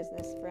without a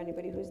business, for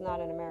anybody who's not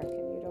an American.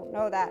 You don't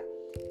know that.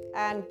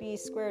 And be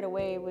squared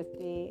away with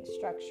the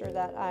structure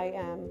that I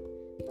am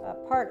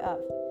part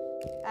of.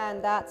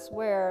 And that's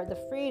where the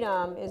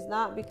freedom is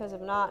not because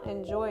of not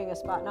enjoying a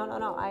spot.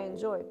 No, I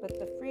enjoy it. But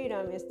the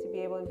freedom is to be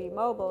able to be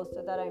mobile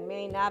so that I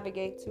may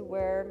navigate to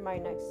where my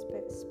next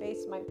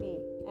space might be.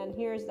 And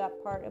here's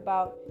that part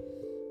about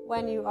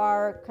when you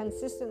are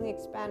consistently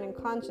expanding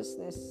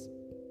consciousness.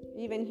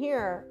 Even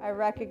here, I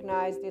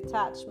recognize the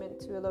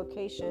attachment to a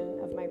location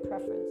of my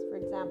preference. For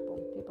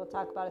example, people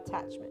talk about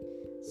attachment.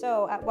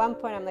 So at one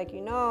point I'm like,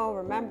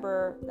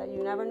 remember that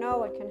you never know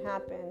what can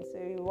happen. So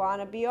you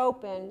want to be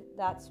open.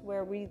 That's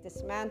where we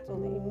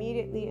dismantle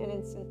immediately and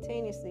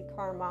instantaneously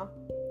karma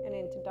and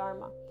into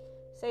dharma.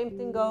 Same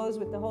thing goes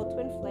with the whole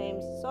twin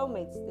flames,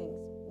 soulmates things.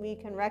 We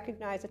can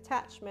recognize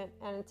attachment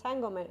and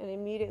entanglement and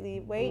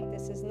immediately, wait,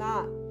 this is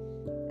not.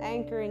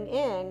 Anchoring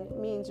in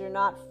means you're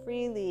not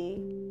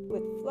freely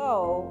with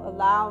flow,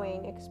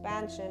 allowing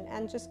expansion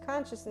and just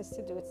consciousness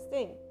to do its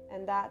thing.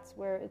 And that's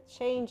where it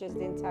changes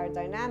the entire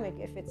dynamic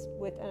if it's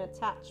with an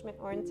attachment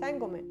or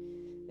entanglement.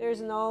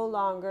 There's no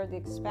longer the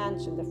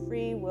expansion, the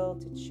free will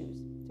to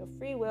choose. So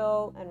free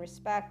will and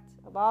respect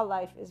of all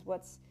life is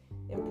what's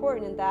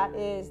important, and that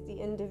is the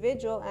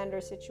individual and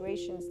or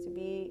situations to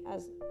be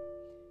as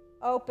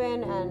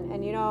open. And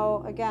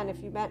again,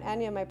 if you met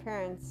any of my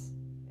parents,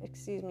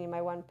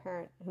 my one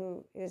parent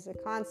who is a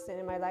constant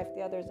in my life,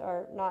 the others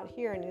are not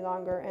here any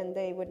longer, and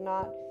they would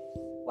not,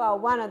 well,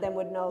 one of them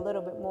would know a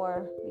little bit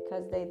more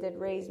because they did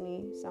raise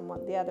me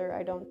somewhat. The other,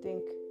 I don't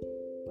think,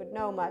 would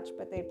know much,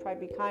 but they'd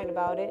probably be kind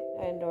about it,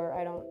 or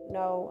I don't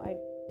know. I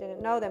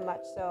didn't know them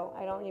much, so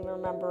I don't even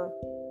remember.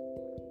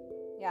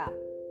 Yeah,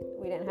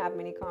 we didn't have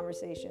many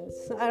conversations.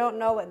 I don't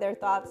know what their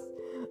thoughts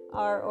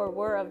are or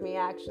were of me,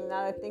 actually,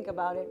 now that I think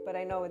about it, but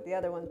I know what the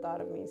other one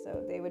thought of me,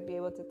 so they would be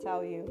able to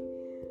tell you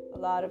a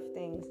lot of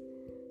things.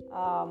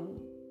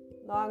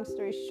 Long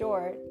story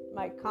short,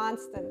 my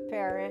constant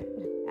parent,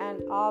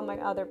 and all my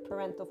other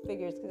parental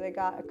figures, because I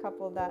got a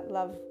couple that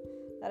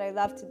I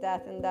love to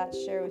death and that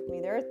share with me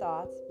their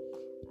thoughts.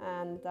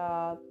 And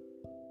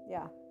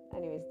yeah,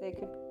 anyways, they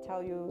could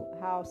tell you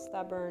how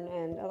stubborn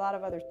and a lot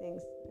of other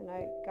things. And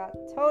I got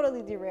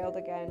totally derailed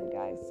again,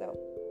 guys. So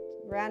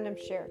random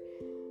share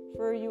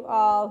for you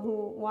all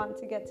who want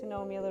to get to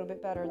know me a little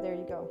bit better. There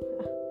you go.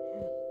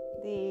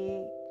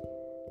 The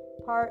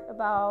part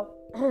about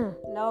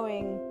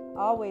knowing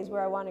always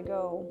where I want to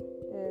go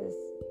is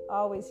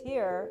always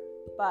here,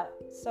 but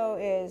so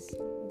is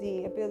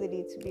the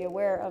ability to be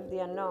aware of the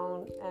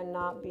unknown and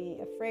not be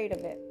afraid of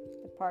it.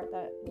 The part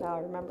that now I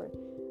remembered.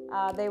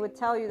 They would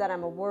tell you that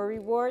I'm a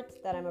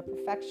worrywart, that I'm a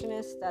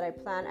perfectionist, that I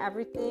plan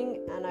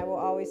everything, and I will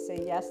always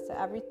say yes to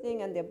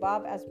everything and the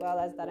above, as well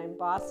as that I'm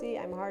bossy,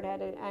 I'm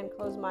hard-headed and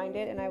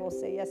closed-minded, and I will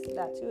say yes to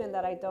that too, and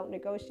that I don't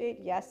negotiate.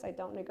 Yes, I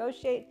don't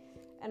negotiate.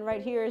 And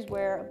right here is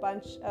where a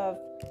bunch of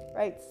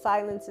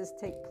silences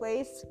take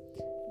place.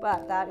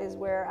 But that is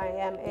where I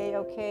am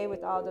A-okay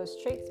with all those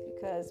traits,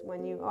 because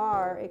when you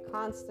are a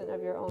constant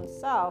of your own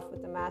self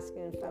with the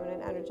masculine and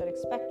feminine energetic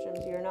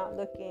spectrums, you're not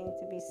looking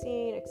to be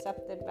seen,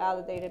 accepted,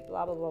 validated,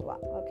 blah, blah, blah, blah.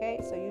 Okay?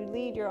 So you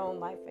lead your own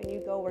life and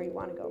you go where you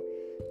want to go,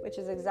 which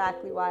is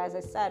exactly why, as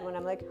I said, when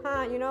I'm like,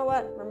 you know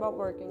what? Remote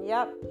working.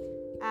 Yep.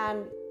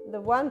 And the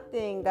one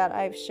thing that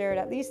I've shared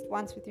at least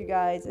once with you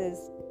guys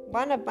is,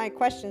 one of my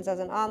questions as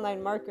an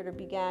online marketer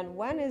began,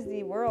 when is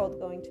the world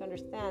going to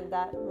understand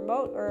that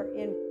remote or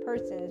in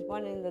person is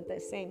one and the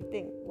same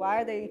thing?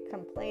 Why are they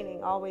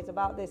complaining always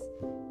about this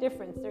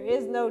difference? There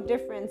is no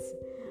difference.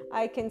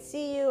 I can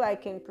see you, I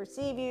can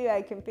perceive you,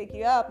 I can pick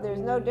you up. There's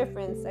no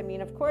difference. I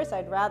mean, of course,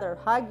 I'd rather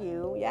hug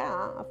you.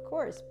 Yeah, of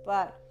course.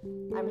 But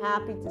I'm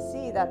happy to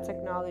see that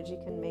technology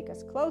can make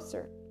us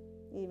closer,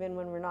 even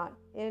when we're not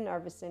in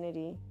our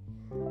vicinity.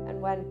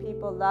 And when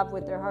people love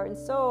with their heart and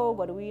soul,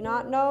 what do we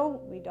not know?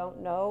 We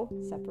don't know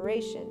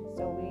separation.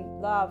 So we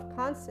love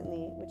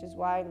constantly, which is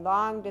why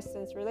long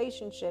distance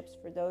relationships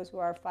for those who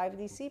are a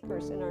 5DC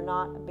person are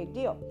not a big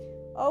deal.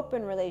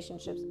 Open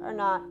relationships are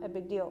not a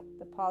big deal.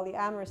 The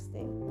polyamorous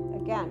thing,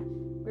 again,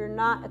 we're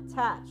not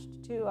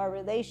attached to our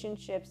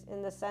relationships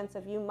in the sense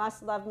of you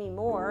must love me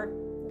more,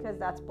 because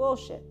that's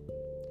bullshit.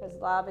 Because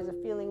love is a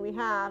feeling we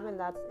have and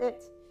that's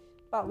it.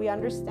 But we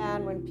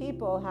understand when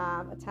people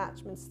have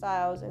attachment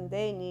styles and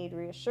they need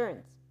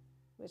reassurance,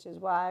 which is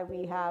why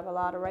we have a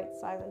lot of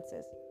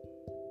silences.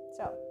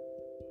 So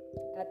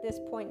at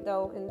this point,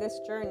 though, in this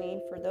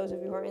journey, for those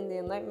of you who are in the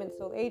Enlightenment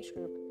Soul Age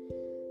group,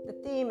 the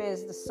theme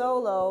is the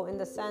solo, in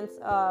the sense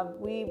of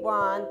we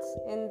want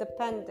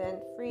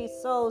independent, free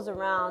souls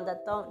around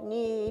that don't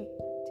need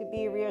to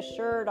be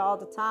reassured all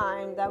the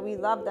time that we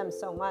love them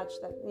so much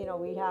that,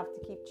 we have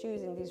to keep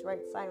choosing these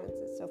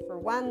silences. So for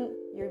one,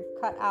 you've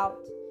cut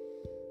out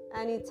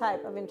any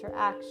type of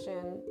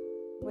interaction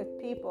with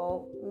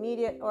people,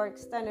 immediate or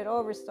extended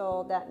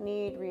oversoul, that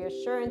need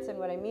reassurance. And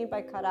what I mean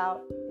by cut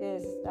out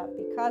is that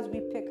because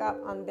we pick up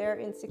on their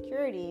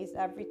insecurities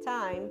every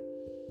time,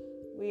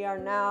 we are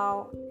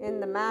now in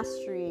the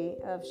mastery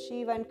of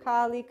Shiva and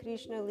Kali,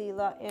 Krishna,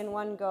 Leela in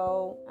one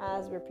go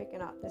as we're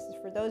picking up. This is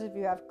for those of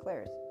you who have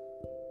clairs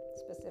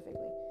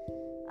specifically.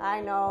 I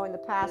know in the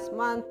past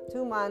month,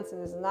 2 months,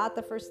 and this is not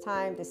the first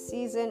time this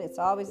season, it's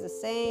always the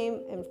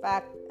same. In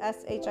fact,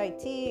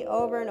 SHIT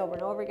over and over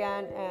and over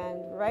again.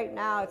 And right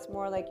now it's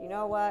more like, you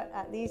know what,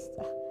 at least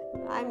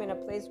I'm in a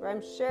place where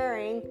I'm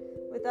sharing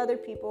with other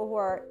people who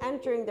are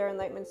entering their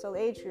Enlightenment Soul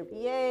Age group.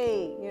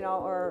 Yay!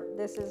 Or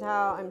this is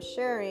how I'm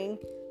sharing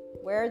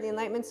where the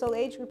Enlightenment Soul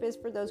Age group is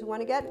for those who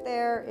want to get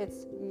there.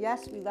 It's,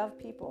 yes, we love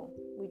people.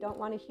 We don't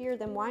want to hear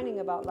them whining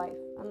about life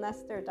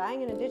unless they're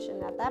dying in a ditch.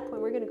 And at that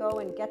point, we're going to go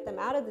and get them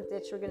out of the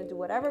ditch. We're going to do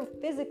whatever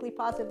physically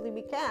possibly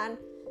we can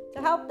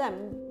to help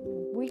them.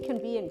 We can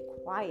be in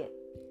quiet,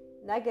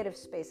 negative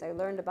space. I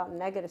learned about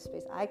negative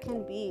space. I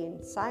can be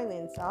in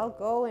silence. I'll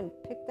go and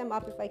pick them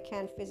up if I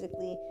can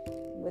physically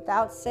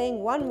without saying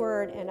one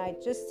word. And I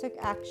just took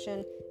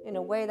action in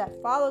a way that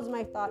follows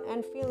my thought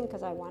and feeling,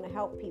 because I want to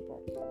help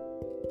people.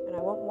 And I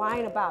won't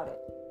whine about it.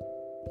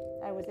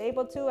 I was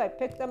able to. I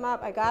picked them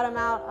up. I got them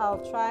out.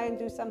 I'll try and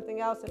do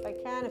something else if I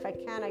can. If I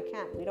can, I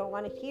can't. We don't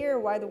want to hear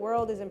why the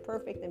world is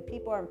imperfect and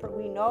people are imperfect.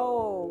 We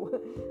know.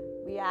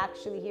 We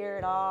actually hear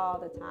it all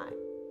the time.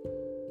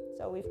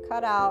 So we've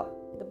cut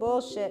out the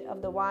bullshit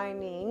of the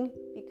whining,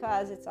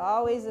 because it's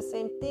always the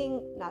same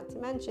thing. Not to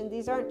mention,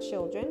 these aren't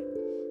children.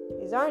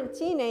 These aren't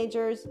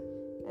teenagers.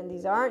 And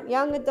these aren't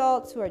young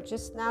adults who are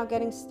just now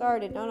getting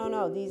started.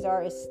 No. These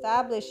are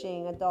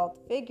establishing adult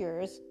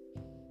figures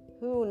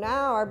who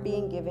now are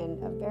being given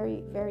a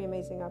very, very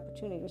amazing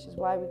opportunity, which is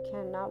why we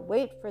cannot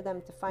wait for them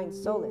to find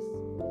solace.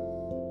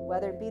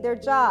 Whether it be their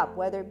job,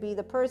 whether it be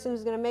the person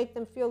who's going to make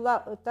them feel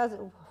loved,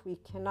 we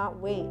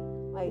cannot wait.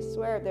 I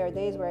swear there are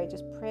days where I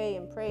just pray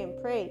and pray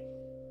and pray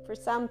for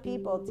some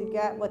people to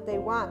get what they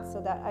want,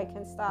 so that I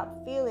can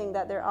stop feeling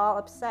that they're all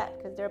upset,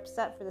 because they're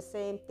upset for the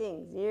same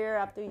things year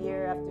after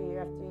year after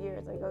year after year.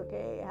 It's like,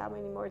 okay, how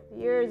many more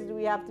years do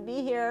we have to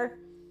be here?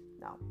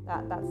 No,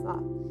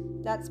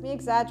 that's me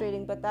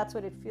exaggerating, but that's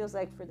what it feels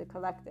like for the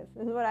collective.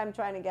 This is what I'm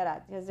trying to get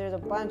at, because there's a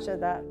bunch of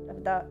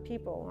that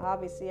people.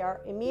 Obviously,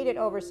 our immediate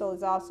oversoul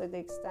is also the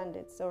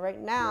extended. So right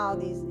now,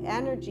 these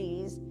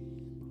energies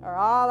are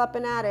all up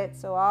and at it.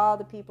 So all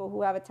the people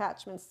who have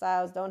attachment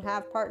styles, don't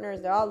have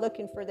partners, they're all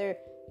looking for their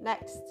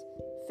next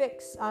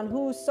fix on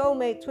whose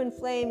soulmate twin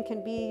flame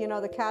can be,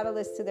 the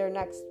catalyst to their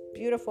next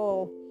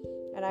beautiful.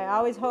 And I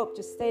always hope,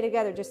 just stay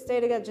together, just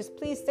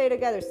please stay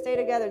together.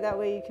 That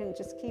way you can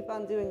just keep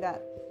on doing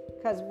that.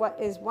 Because what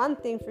is one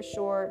thing for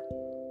sure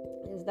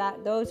is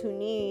that those who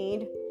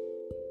need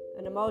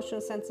an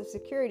emotional sense of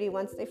security,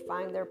 once they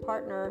find their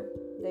partner,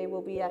 they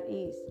will be at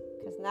ease.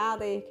 Because now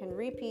they can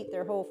repeat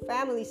their whole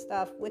family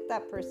stuff with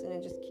that person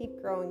and just keep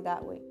growing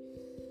that way.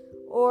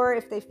 Or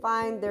if they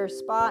find their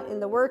spot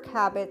in the work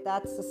habit,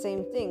 that's the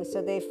same thing.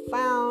 So they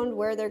found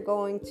where they're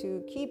going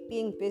to keep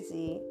being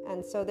busy.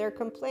 And so their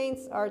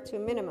complaints are to a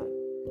minimum.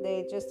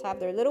 They just have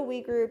their little we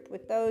group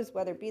with those,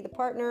 whether it be the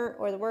partner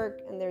or the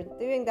work, and they're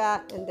doing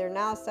that, and they're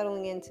now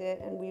settling into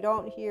it, and we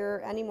don't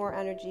hear any more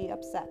energy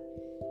upset.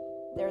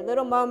 Their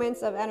little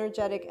moments of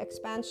energetic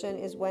expansion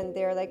is when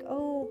they're like,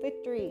 oh,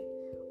 victory,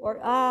 or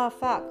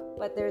fuck,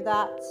 but they're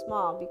that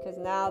small, because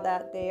now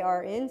that they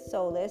are in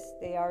solace,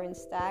 they are in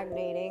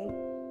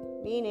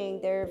stagnating, meaning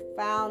they've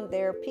found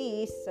their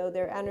peace, so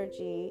their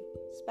energy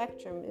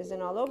spectrum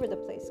isn't all over the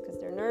place, because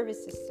their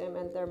nervous system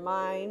and their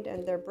mind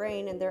and their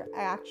brain and their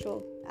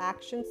actual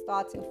actions,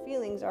 thoughts, and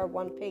feelings are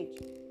one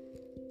page.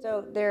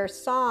 So their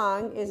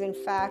song is in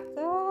fact,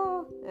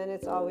 and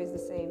it's always the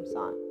same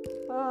song,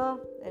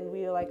 and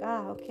we're like,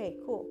 okay,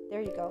 cool,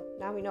 there you go,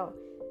 now we know.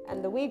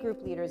 And the we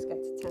group leaders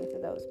get to tend to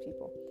those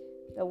people.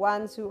 The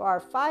ones who are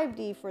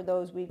 5D for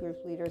those we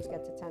group leaders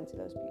get to tend to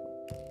those people.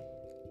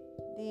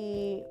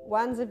 The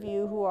ones of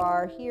you who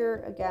are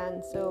here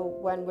again, so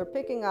when we're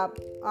picking up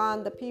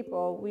on the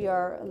people, we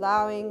are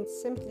allowing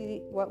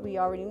simply what we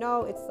already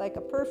know. It's like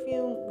a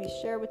perfume. We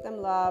share with them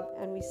love,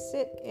 and we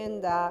sit in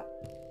that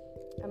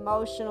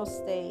emotional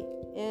state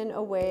in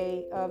a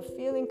way of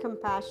feeling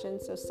compassion.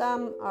 So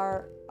some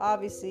are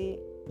obviously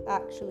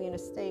actually in a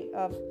state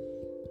of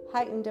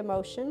heightened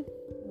emotion.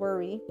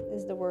 Worry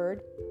is the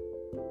word.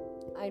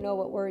 I know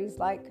what worry is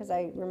like, because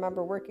I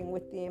remember working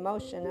with the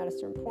emotion at a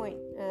certain point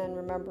and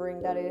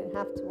remembering that I didn't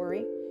have to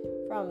worry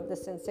from the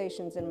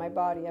sensations in my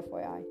body,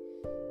 FYI.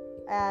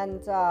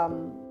 And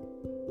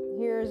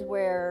here's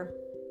where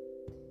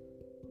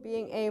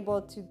being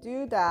able to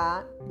do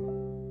that,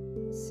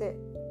 sit,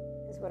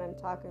 is what I'm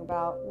talking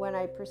about. When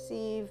I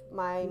perceive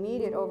my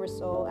immediate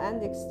oversoul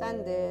and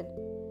extended,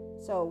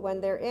 so when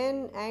they're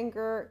in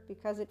anger,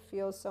 because it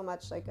feels so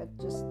much like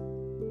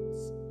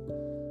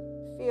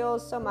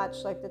feels so much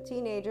like the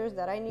teenagers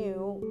that I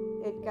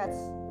knew, it gets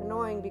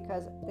annoying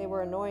because they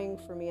were annoying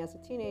for me as a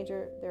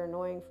teenager, they're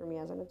annoying for me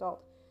as an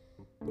adult.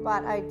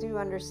 But I do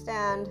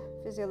understand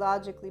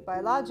physiologically,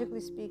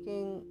 biologically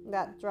speaking,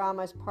 that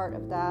drama is part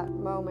of that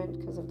moment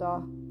because of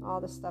all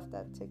the stuff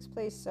that takes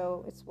place.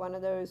 So it's one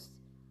of those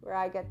where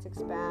I get to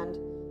expand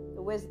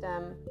the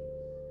wisdom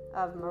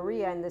of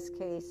Maria in this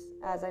case,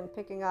 as I'm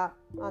picking up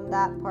on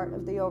that part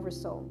of the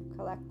Oversoul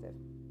collective.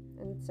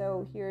 And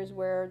so here's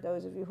where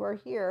those of you who are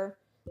here,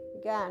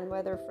 again,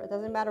 it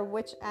doesn't matter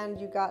which end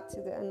you got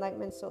to the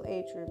Enlightenment Soul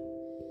Age group.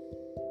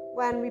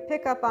 When we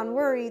pick up on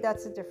worry,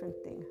 that's a different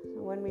thing.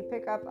 When we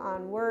pick up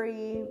on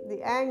worry,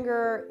 the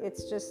anger,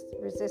 it's just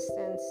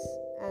resistance,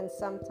 and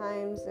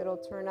sometimes it'll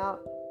turn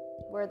out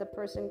where the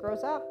person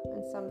grows up,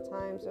 and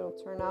sometimes it'll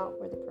turn out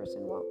where the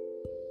person won't.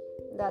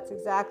 That's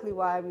exactly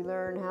why we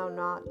learn how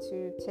not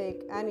to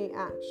take any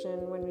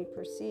action when we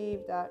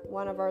perceive that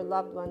one of our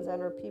loved ones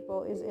and our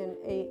people is in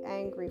an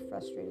angry,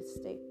 frustrated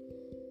state,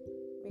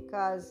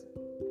 because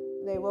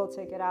they will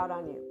take it out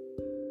on you,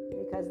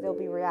 because they'll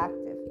be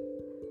reactive.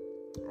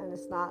 And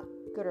it's not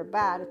good or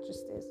bad, it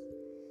just is.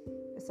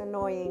 It's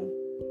annoying,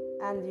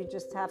 and you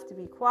just have to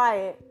be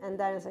quiet, and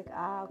then it's like,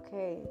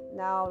 okay,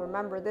 now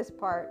remember this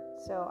part,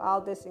 so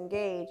I'll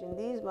disengage in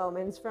these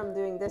moments from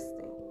doing this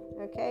thing.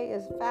 Okay,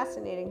 it's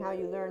fascinating how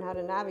you learn how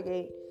to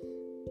navigate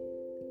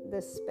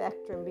this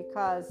spectrum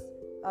because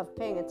of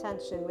paying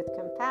attention with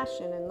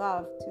compassion and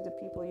love to the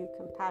people you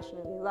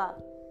compassionately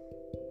love.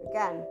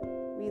 Again,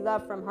 we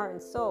love from heart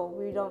and soul.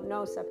 We don't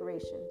know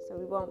separation, so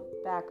we won't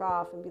back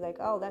off and be like,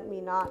 oh, let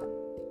me not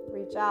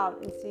reach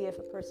out and see if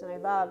a person I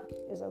love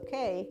is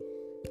okay.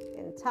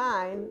 In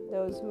time,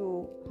 those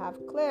who have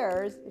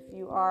clairs, if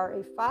you are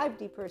a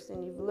 5D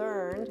person, you've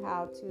learned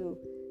how to,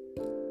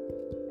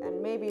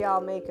 and maybe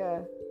I'll make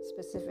a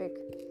specific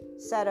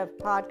set of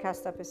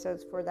podcast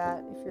episodes for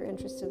that. If you're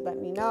interested, let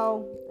me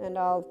know, and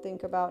I'll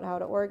think about how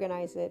to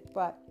organize it.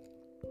 But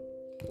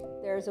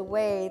there's a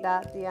way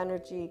that the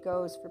energy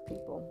goes for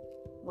people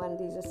when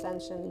these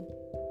ascension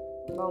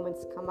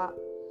moments come up.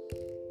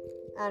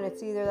 And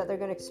it's either that they're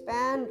going to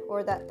expand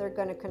or that they're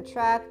going to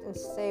contract and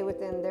stay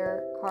within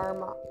their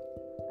karma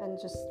and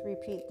just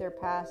repeat their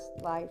past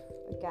life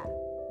again.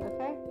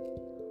 Okay?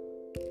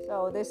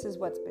 So this is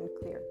what's been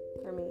clear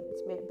for me.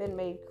 It's been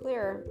made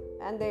clear,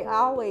 and they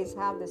always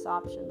have this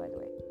option, by the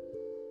way.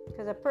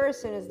 because a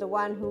person is the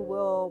one who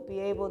will be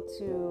able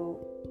to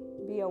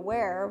be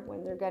aware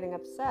when they're getting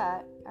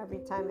upset every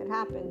time it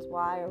happens,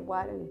 why or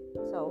what. And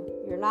so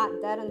you're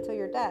not dead until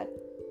you're dead,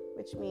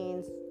 which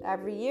means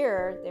every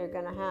year they're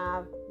going to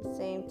have the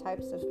same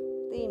types of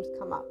themes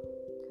come up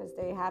because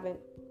they haven't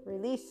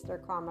released their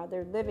karma,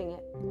 they're living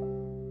it.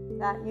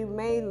 That you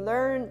may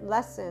learn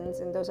lessons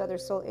in those other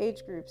soul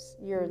age groups,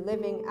 you're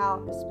living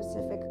out a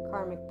specific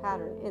karmic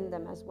pattern in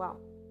them as well,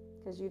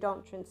 because you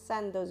don't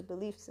transcend those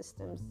belief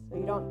systems, so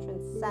you don't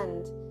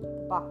transcend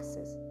the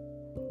boxes.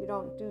 You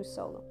don't do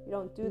solo, you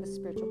don't do the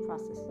spiritual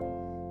process.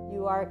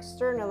 You are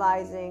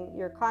externalizing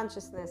your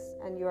consciousness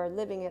and you are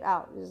living it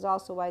out. This is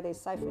also why they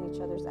siphon each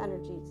other's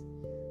energies,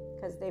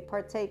 because they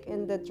partake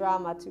in the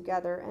drama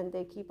together and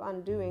they keep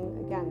on doing,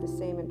 again, the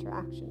same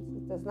interactions.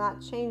 It does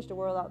not change the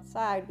world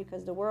outside,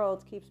 because the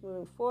world keeps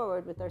moving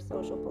forward with our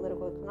social,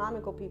 political,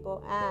 economical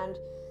people, and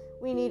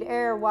we need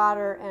air,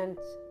 water, and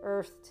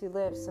earth to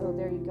live. So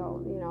there you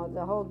go. You know,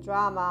 the whole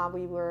drama,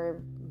 we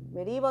were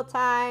medieval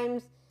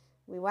times,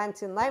 we went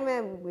to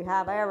enlightenment, we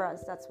have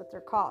eras, that's what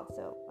they're called.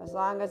 So as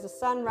long as the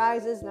sun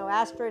rises, no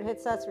asteroid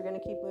hits us, we're going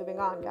to keep moving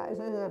on, guys.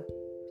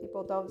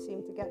 People don't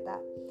seem to get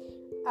that.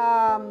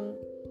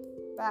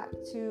 Back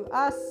to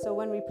us. So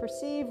when we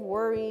perceive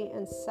worry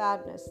and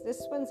sadness,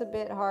 this one's a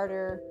bit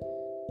harder,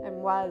 and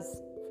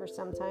was for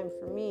some time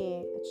for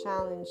me a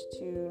challenge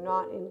to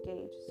not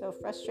engage. So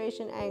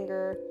frustration,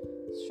 anger,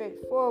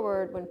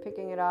 straightforward when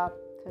picking it up,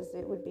 because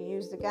it would be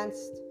used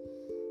against.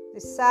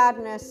 The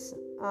sadness,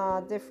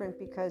 different,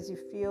 because you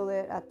feel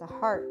it at the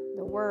heart.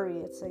 The worry,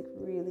 it's like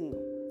really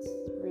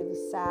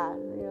sad,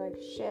 and you're like,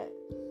 shit.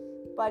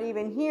 But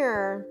even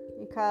here,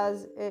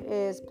 because it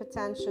is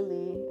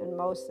potentially, and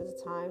most of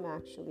the time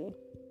actually,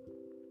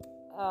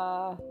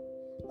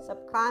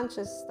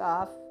 subconscious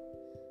stuff,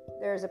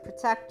 there's a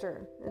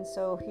protector. And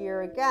so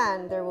here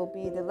again, there will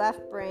be the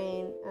left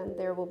brain, and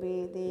there will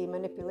be the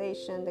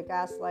manipulation, the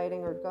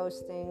gaslighting or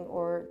ghosting,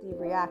 or the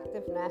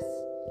reactiveness,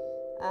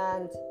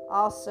 and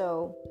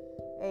also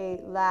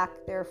a lack,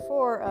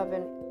 therefore, of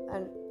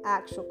an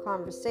actual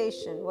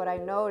conversation. What I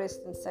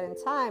noticed and said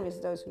in time is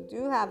those who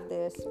do have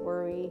this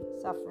worry,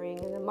 suffering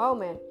in the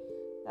moment,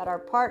 that are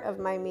part of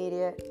my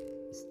immediate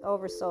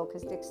oversoul,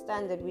 because the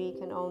extended, we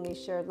can only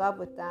share love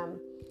with them.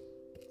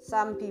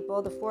 Some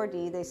people, the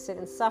 4D, they sit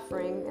in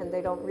suffering and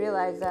they don't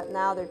realize that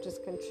now they're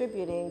just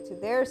contributing to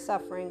their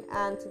suffering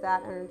and to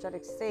that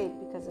energetic state,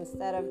 because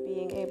instead of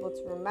being able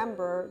to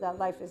remember that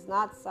life is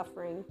not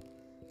suffering,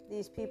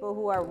 these people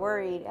who are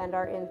worried and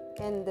are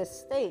in this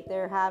state,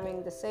 they're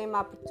having the same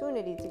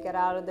opportunity to get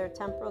out of their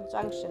temporal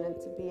junction and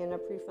to be in a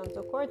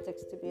prefrontal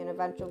cortex, to be in a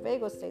ventral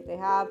vagal state. They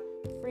have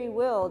free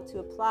will to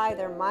apply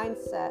their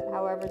mindset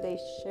however they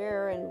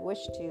share and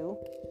wish to.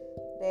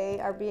 They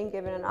are being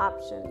given an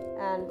option.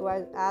 And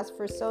as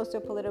for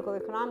socio-political,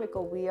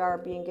 economical, we are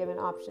being given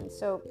options.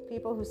 So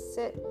people who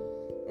sit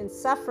in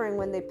suffering,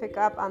 when they pick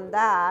up on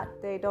that,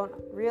 they don't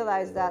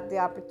realize that the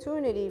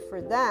opportunity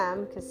for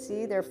them, because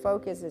see, their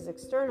focus is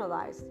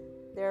externalized.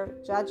 They're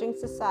judging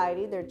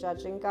society, they're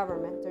judging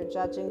government, they're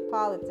judging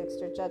politics,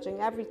 they're judging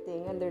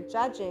everything, and they're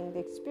judging the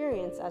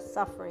experience as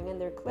suffering,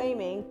 and they're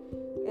claiming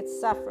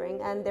it's suffering,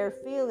 and they're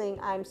feeling,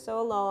 I'm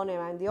so alone, and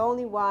I'm the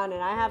only one,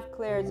 and I have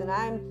clairs, and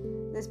I'm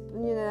this,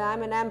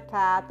 I'm an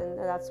empath, and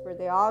that's where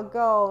they all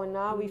go, and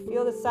now we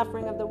feel the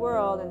suffering of the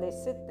world, and they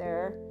sit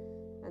there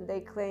and they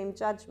claim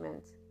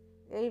judgment,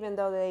 even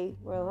though they,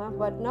 but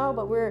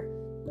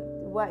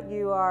what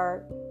you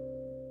are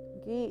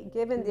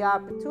given the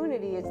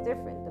opportunity is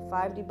different. The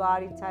 5D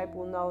body type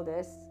will know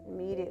this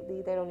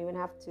immediately. They don't even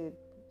have to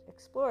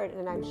explore it,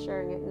 and I'm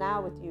sharing it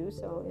now with you.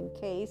 So in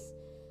case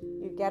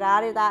you get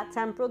out of that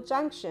temporal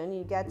junction,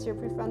 you get to your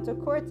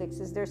prefrontal cortex.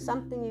 Is there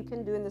something you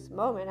can do in this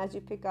moment as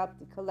you pick up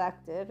the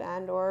collective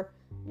and or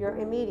your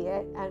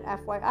immediate? And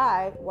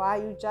FYI, why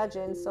are you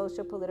judging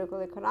social, political,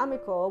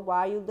 economical?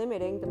 Why are you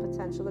limiting the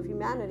potential of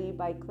humanity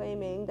by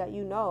claiming that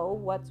you know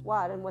what's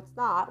what and what's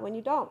not when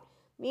you don't?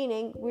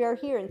 Meaning, we are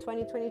here in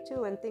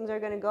 2022 and things are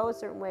going to go a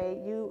certain way.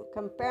 You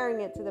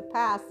comparing it to the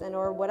past and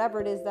or whatever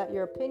it is that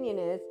your opinion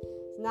is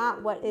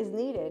not what is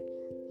needed.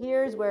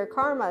 Here's where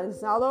karma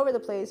is all over the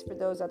place for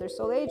those other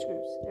soul age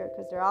groups,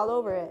 because they're all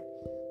over it.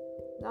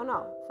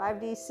 No.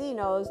 5DC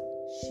knows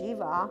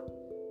Shiva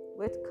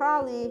with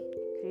Kali,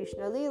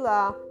 Krishna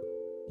Lila.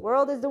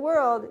 World is the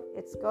world.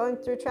 It's going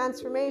through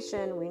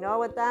transformation. We know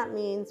what that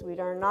means. We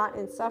are not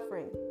in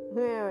suffering.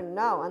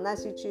 No,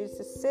 unless you choose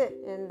to sit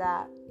in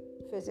that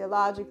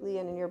physiologically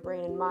and in your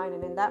brain and mind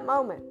and in that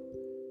moment.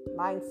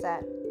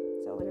 Mindset.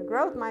 So when a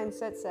growth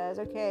mindset says,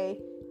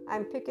 okay,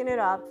 I'm picking it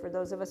up. For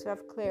those of us who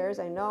have clairs,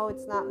 I know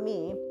it's not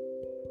me,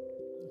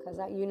 because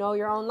you know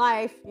your own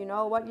life, you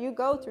know what you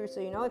go through,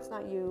 so you know it's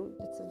not you.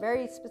 It's a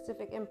very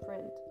specific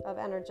imprint of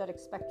energetic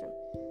spectrum.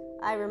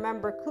 I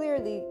remember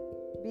clearly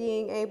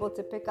being able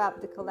to pick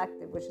up the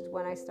collective, which is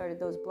when I started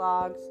those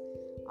blogs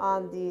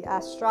on the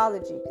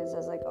astrology, because I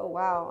was like, oh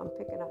wow, I'm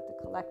picking up the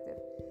collective.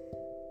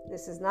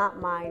 This is not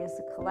mine, it's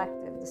a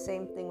collective. The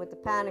same thing with the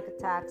panic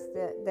attacks.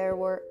 There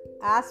were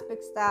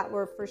aspects that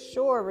were for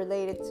sure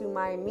related to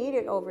my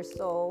immediate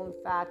oversoul. In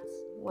fact,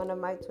 one of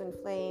my twin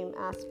flame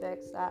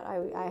aspects that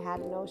I had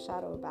no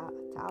shadow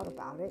doubt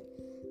about it,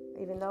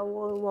 even though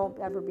it won't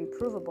ever be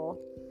provable.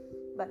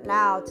 But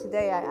now,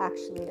 today, I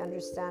actually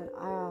understand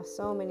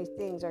so many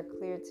things are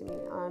clear to me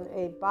on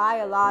a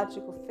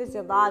biological,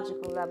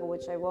 physiological level,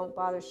 which I won't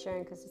bother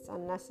sharing because it's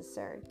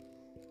unnecessary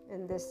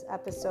in this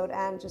episode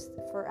and just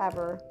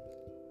forever.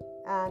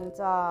 And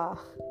I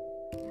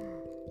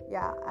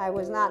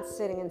was not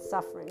sitting in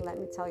suffering, let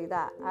me tell you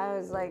that. I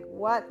was like,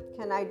 what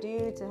can I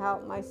do to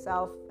help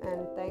myself?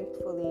 And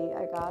thankfully,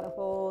 I got a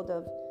hold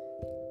of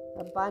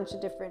a bunch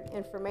of different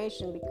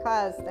information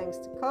because thanks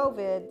to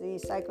COVID, the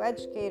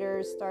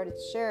psychoeducators started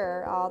to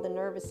share all the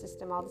nervous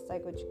system, all the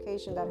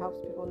psychoeducation that helps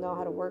people know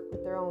how to work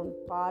with their own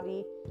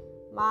body,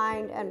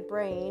 mind, and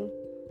brain,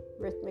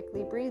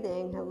 rhythmically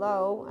breathing,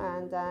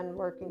 and then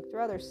working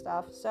through other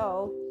stuff.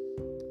 So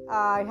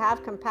I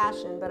have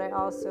compassion, but I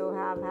also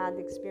have had the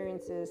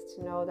experiences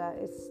to know that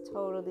it's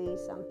totally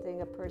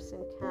something a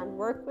person can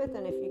work with.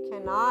 And if you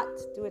cannot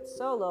do it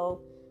solo,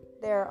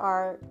 there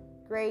are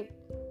great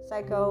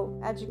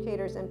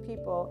psychoeducators and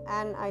people,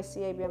 and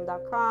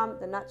icabm.com,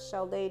 the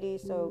Nutshell Lady,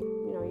 so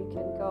you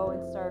can go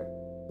and start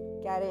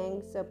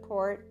getting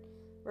support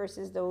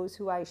versus those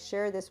who I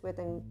share this with.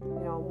 And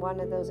one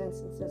of those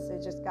instances, they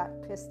just got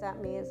pissed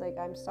at me. It's like,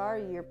 I'm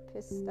sorry you're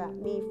pissed at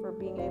me for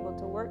being able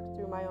to work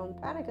through my own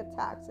panic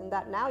attacks, and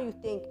that now you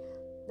think,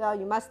 no,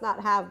 you must not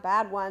have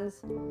bad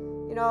ones.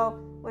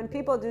 When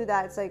people do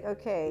that, it's like,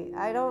 okay,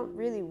 I don't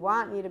really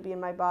want you to be in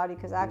my body,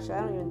 because actually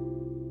I don't even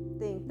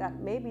think that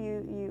maybe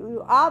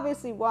you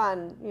obviously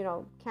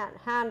can't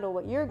handle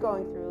what you're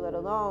going through, let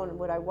alone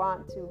would I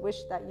want to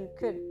wish that you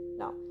could.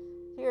 No,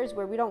 here's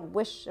where we don't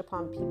wish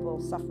upon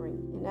people suffering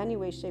in any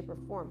way, shape, or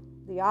form.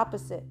 The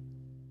opposite.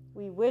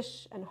 We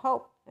wish and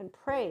hope and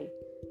pray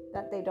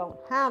that they don't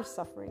have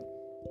suffering,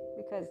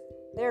 because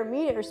their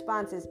immediate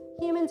response is,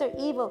 humans are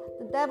evil,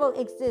 the devil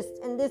exists,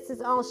 and this is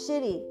all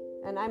shitty.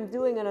 And I'm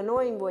doing an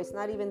annoying voice,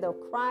 not even the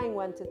crying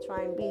one, to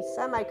try and be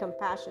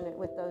semi-compassionate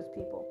with those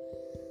people.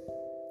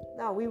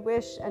 No, we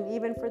wish, and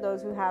even for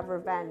those who have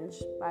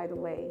revenge, by the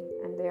way,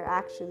 and they're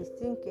actually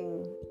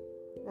thinking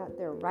that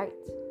they're right.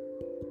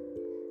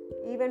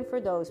 Even for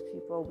those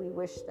people, we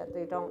wish that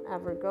they don't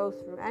ever go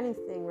through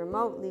anything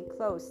remotely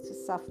close to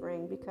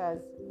suffering, because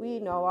we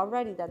know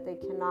already that they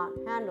cannot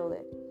handle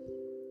it.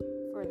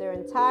 For their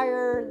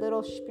entire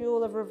little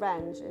spiel of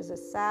revenge is a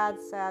sad,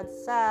 sad,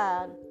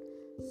 sad,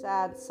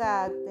 sad,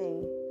 sad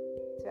thing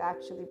to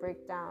actually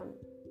break down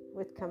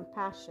with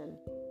compassion.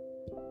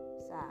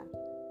 Sad.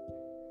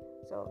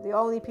 So the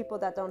only people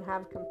that don't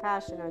have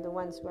compassion are the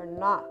ones who are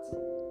not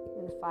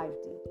in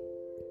 5D.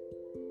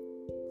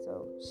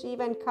 So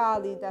Shiva and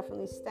Kali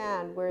definitely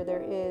stand where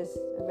there is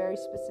a very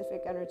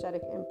specific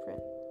energetic imprint.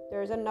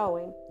 There's a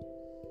knowing.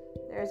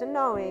 There's a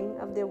knowing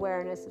of the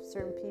awareness of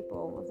certain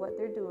people, of what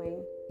they're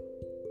doing,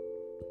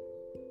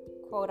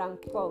 quote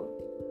unquote.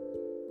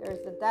 There's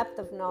the depth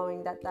of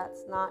knowing that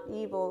that's not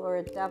evil or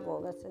a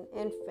devil. That's an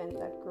infant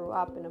that grew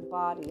up in a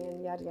body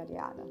and yada, yada,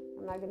 yada.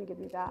 I'm not going to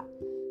give you that.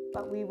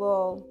 But we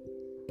will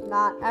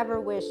not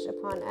ever wish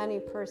upon any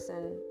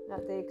person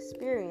that they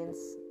experience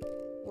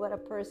what a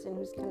person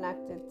who's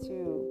connected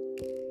to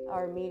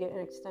our immediate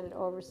and extended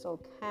oversoul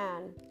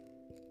can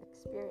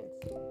experience.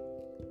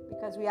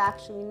 Because we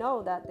actually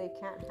know that they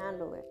can't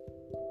handle it.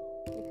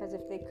 Because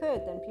if they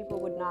could, then people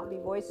would not be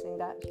voicing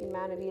that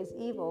humanity is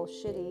evil,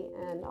 shitty,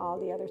 and all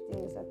the other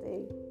things that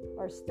they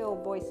are still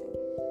voicing.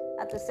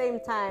 At the same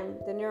time,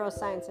 the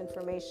neuroscience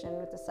information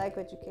with the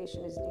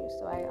psychoeducation is new,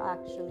 so I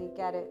actually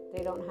get it.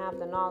 They don't have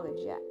the knowledge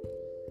yet.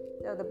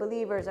 So the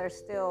believers are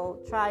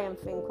still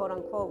triumphing, quote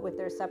unquote, with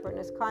their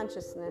separateness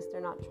consciousness.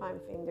 They're not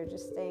triumphing, they're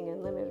just staying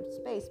in limited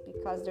space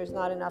because there's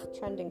not enough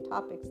trending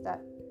topics that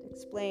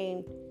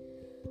explain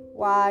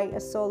why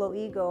a solo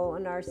ego, a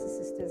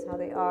narcissist is how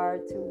they are,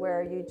 to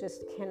where you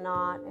just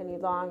cannot any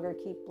longer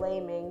keep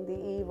blaming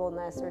the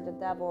evilness or the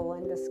devil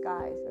in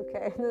disguise,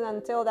 okay? And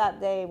until that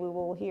day, we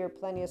will hear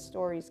plenty of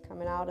stories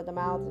coming out of the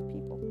mouths of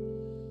people.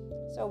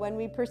 So when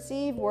we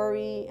perceive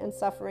worry and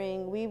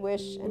suffering, we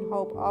wish and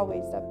hope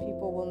always that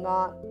people will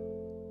not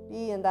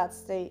be in that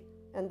state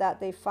and that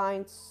they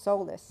find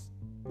solace,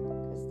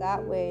 because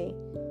that way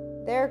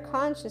their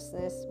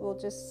consciousness will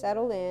just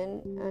settle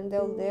in and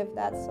they'll live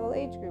that soul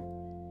age group.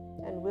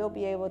 And we'll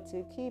be able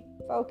to keep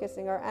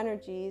focusing our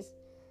energies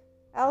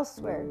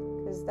elsewhere,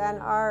 because then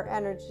our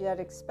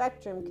energetic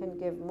spectrum can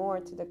give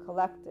more to the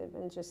collective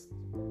and just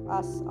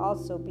us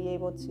also be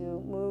able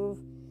to move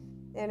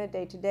in a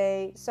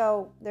day-to-day.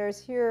 So there's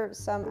here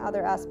some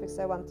other aspects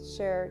I want to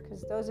share,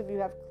 because those of you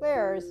who have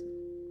clairs,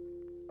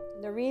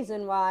 the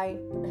reason why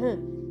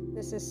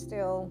this is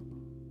still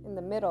in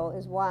the middle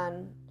is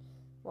one,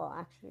 well,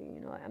 actually,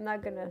 I'm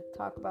not going to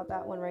talk about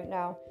that one right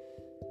now.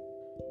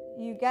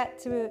 You get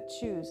to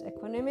choose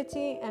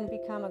equanimity and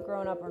become a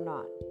grown-up or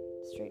not.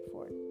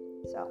 Straightforward.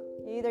 So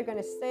you're either going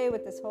to stay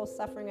with this whole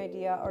suffering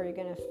idea, or you're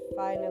going to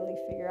finally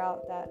figure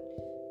out that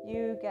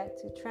you get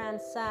to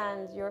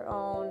transcend your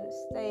own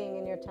staying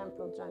in your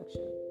temporal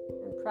junction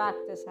and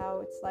practice how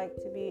it's like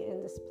to be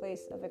in this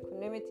place of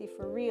equanimity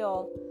for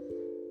real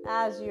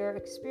as you're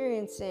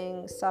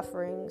experiencing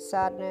suffering,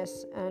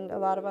 sadness, and a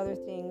lot of other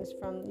things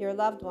from your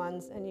loved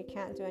ones, and you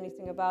can't do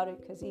anything about it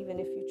because even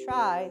if you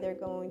try, they're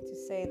going to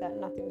say that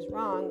nothing's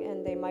wrong,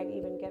 and they might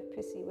even get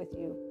pissy with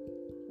you.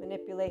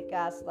 Manipulate,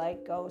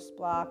 gaslight, ghost,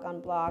 block,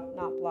 unblock,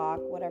 not block,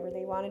 whatever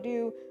they want to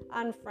do,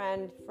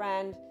 unfriend,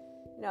 friend.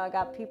 I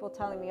got people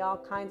telling me all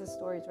kinds of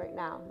stories right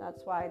now.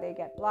 That's why they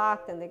get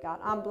blocked, and they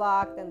got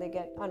unblocked, and they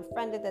get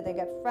unfriended, then they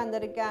get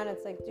friended again.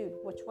 It's like, dude,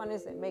 which one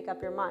is it? Make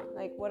up your mind.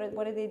 Like, what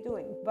are they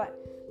doing? But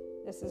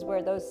this is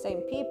where those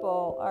same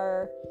people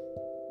are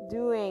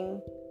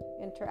doing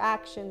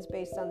interactions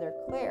based on their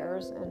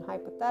clairs and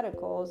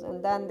hypotheticals,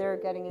 and then they're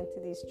getting into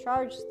these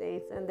charged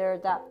states, and their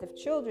adaptive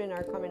children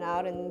are coming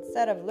out, and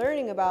instead of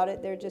learning about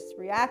it, they're just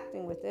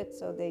reacting with it.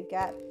 So they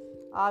get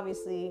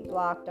obviously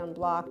blocked,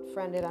 unblocked,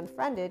 friended,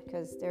 unfriended,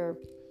 because they're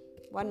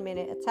 1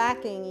 minute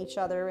attacking each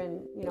other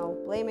and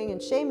blaming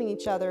and shaming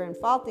each other and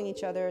faulting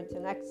each other, the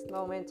next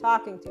moment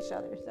talking to each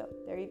other. So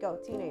there you go,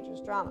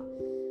 teenagers drama.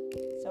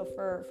 So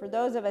for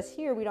those of us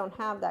here, we don't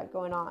have that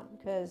going on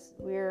because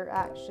we're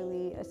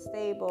actually a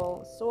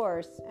stable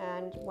source.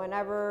 And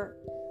whenever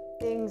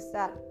things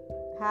that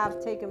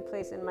have taken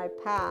place in my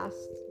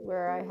past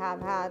where I have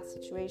had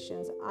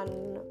situations,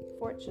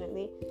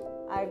 unfortunately,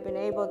 I've been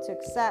able to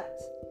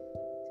accept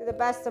to the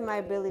best of my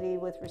ability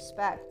with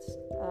respect.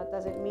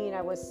 Doesn't mean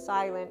I was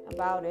silent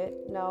about it.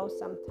 No,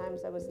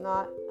 sometimes I was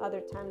not.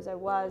 Other times I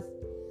was.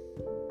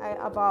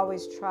 I've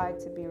always tried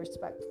to be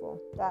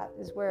respectful. That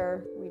is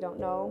where we don't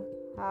know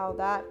how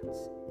that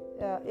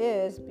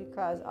is,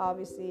 because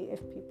obviously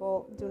if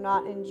people do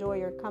not enjoy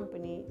your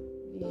company,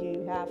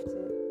 you have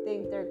to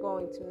think they're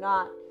going to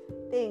not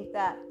think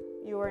that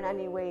you are in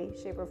any way,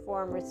 shape, or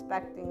form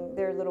respecting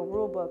their little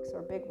rule books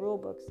or big rule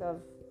books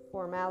of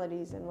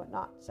formalities and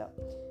whatnot. So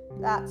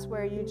that's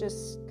where you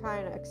just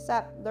kind of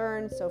accept,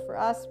 learn. So for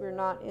us, we're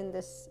not in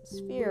this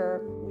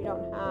sphere. We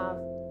don't have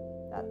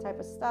that type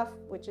of stuff,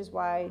 which is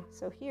why,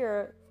 so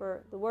here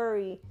for the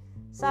worry,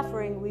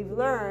 suffering, we've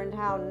learned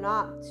how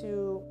not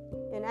to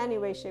in any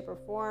way, shape, or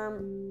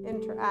form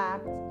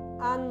interact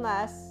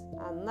unless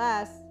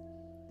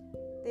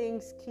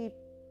things keep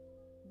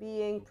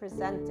being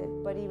presented.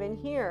 But even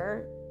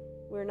here,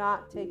 we're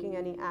not taking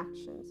any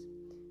actions.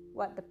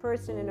 What the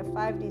person in a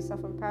 5D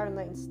self-empowered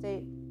enlightened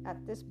state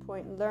at this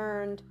point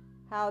learned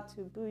how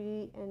to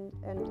be, and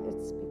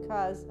it's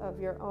because of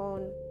your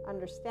own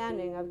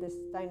understanding of this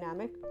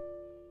dynamic,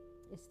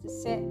 is to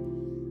sit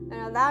and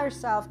allow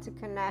yourself to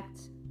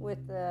connect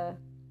with the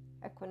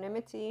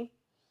equanimity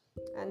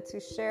and to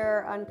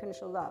share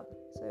unconditional love.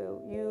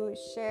 So you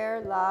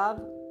share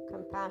love,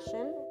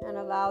 compassion, and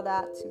allow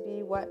that to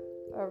be what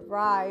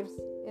arrives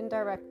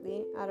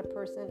indirectly at a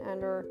person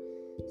and or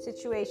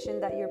situation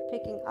that you're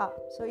picking up.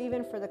 So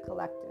even for the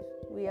collective,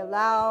 we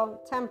allow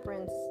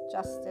temperance,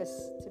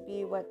 justice to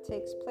be what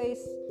takes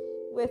place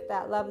with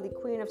that lovely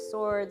Queen of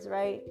Swords,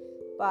 right?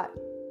 But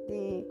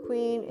the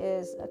queen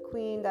is a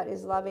queen that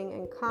is loving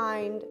and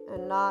kind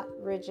and not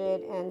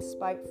rigid and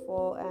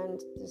spiteful,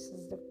 and this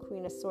is the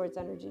Queen of Swords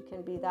energy,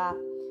 can be that.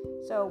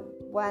 So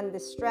when the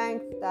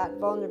strength, that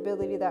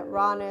vulnerability, that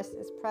rawness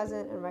is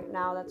present, and right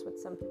now that's what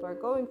some people are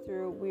going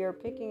through, we are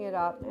picking it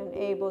up and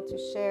able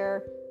to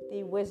share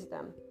the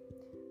wisdom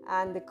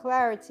and the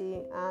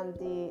clarity and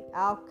the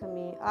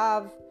alchemy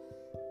of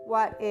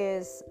what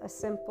is a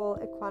simple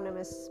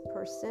equanimous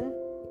person,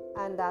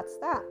 and that's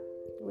that.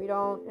 We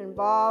don't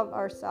involve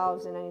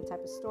ourselves in any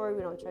type of story.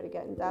 We don't try to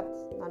get in depth,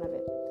 none of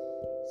it.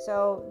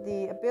 So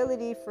the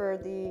ability for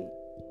the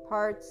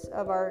parts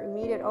of our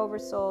immediate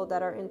oversoul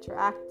that are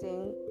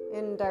interacting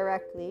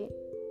indirectly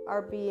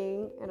are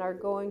being and are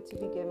going to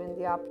be given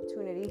the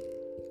opportunity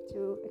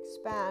to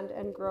expand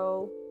and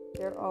grow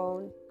their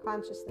own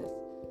consciousness.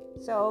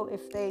 So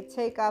if they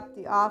take up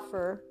the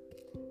offer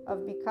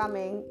of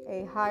becoming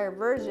a higher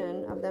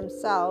version of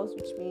themselves,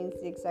 which means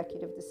the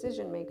executive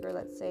decision maker,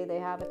 let's say they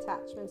have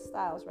attachment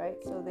styles, right?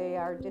 So they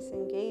are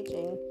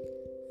disengaging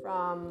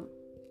from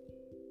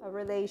a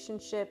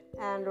relationship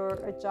and or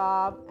a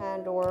job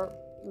and or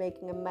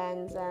making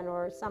amends and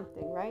or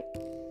something, right?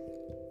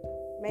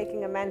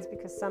 Making amends,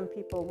 because some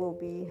people will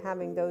be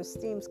having those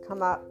themes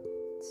come up.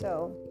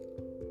 So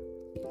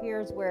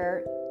here's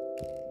where,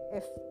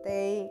 if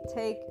they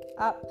take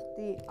up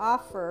the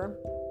offer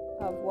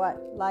of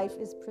what life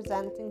is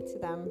presenting to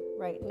them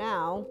right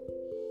now,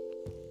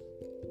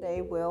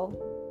 they will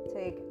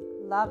take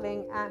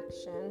loving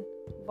action,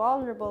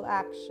 vulnerable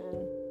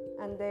action,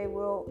 and they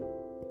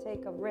will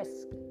take a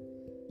risk,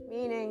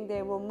 meaning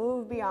they will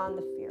move beyond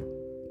the fear.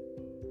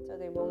 So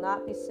they will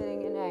not be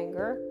sitting in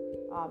anger.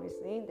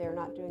 Obviously, they're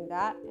not doing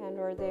that, and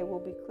or they will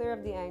be clear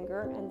of the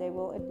anger, and they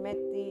will admit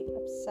the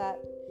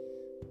upset,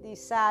 the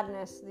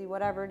sadness, the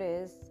whatever it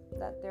is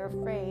that they're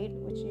afraid,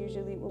 which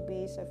usually will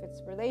be, so if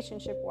it's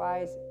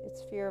relationship-wise,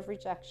 it's fear of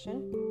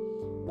rejection,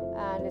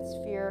 and it's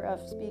fear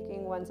of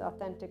speaking one's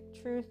authentic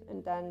truth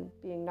and then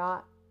being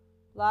not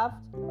loved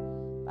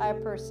by a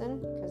person,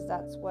 because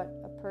that's what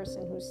a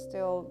person who's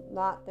still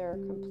not their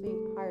complete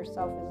higher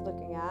self is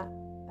looking at.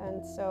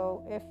 And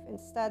so if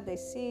instead they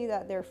see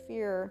that their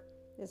fear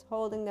is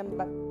holding them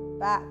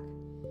back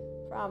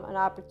from an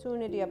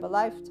opportunity of a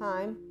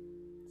lifetime,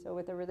 so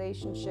with a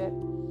relationship,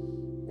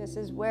 this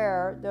is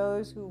where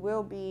those who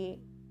will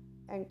be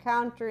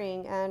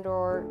encountering and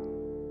or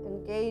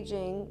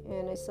engaging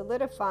in a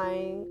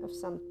solidifying of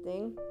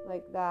something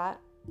like that,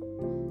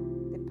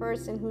 the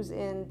person who's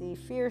in the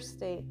fear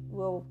state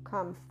will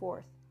come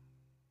forth.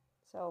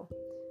 So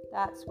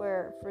that's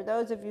where, for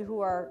those of you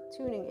who are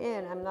tuning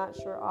in, I'm not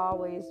sure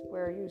always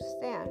where you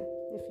stand.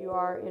 If you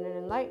are in an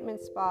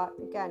enlightenment spot,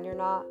 again, you're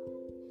not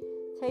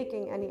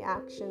taking any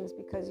actions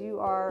because you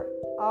are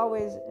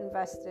always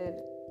invested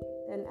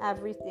in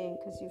everything,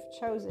 because you've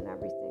chosen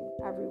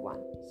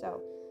everyone.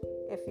 So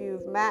if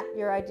you've met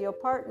your ideal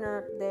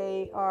partner,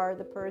 they are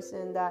the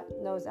person that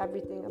knows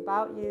everything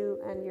about you,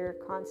 and you're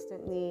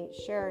constantly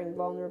sharing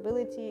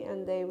vulnerability,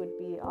 and they would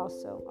be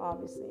also,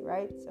 obviously,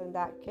 right? So in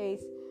that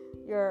case,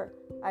 your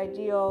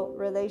ideal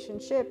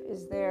relationship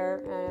is there,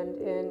 and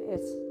in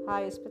its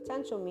highest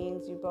potential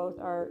means you both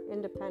are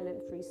independent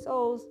free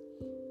souls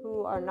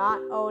who are not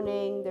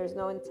owning, there's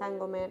no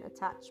entanglement,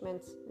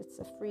 attachments. It's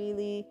a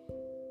freely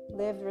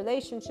lived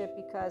relationship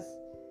because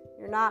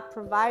you're not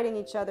providing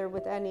each other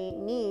with any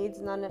needs.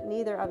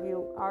 Neither of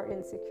you are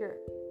insecure.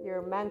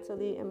 You're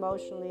mentally,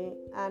 emotionally,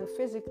 and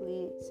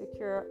physically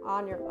secure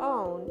on your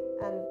own,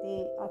 and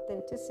the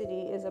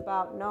authenticity is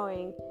about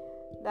knowing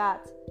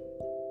that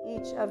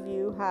each of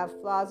you have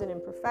flaws and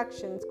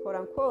imperfections, quote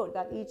unquote,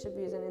 that each of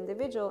you is an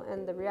individual,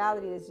 and the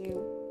reality is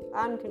you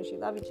unconditionally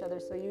love each other,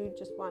 so you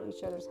just want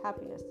each other's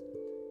happiness,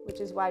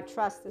 which is why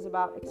trust is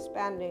about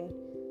expanding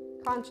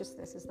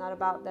consciousness. It's not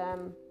about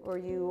them or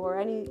you or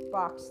any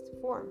boxed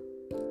form.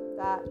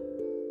 That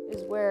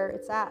is where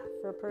it's at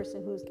for a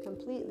person who's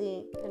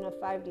completely in a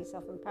 5D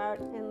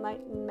self-empowered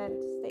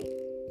enlightenment state.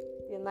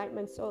 The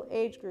Enlightenment Soul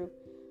Age group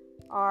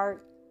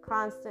are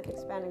constant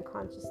expanding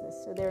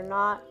consciousness, so they're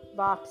not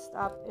boxed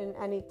up in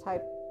any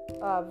type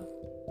of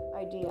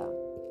idea.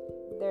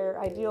 Their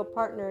ideal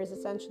partner is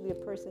essentially a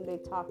person they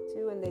talk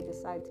to and they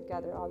decide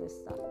together all this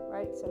stuff,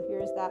 right? So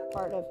here's that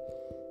part of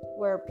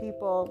where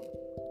people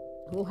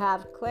who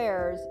have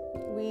clairs,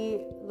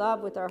 we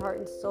love with our heart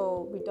and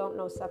soul. We don't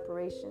know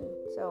separation.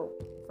 So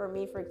for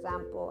me, for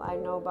example, I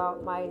know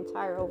about my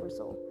entire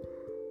oversoul.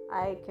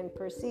 I can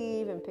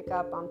perceive and pick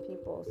up on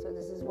people. So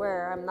this is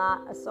where I'm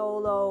not a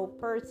solo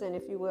person,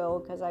 if you will,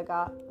 because I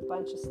got a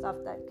bunch of stuff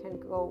that can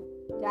go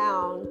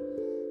down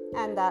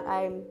and that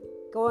I'm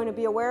going to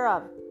be aware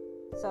of.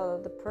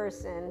 So the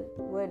person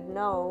would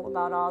know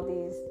about all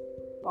these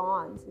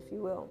bonds, if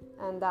you will.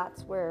 And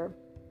that's where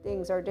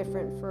things are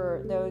different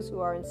for those who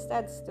are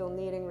instead still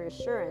needing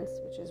reassurance,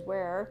 which is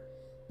where,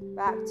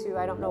 back to,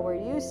 I don't know where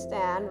you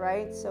stand,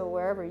 right? So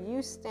wherever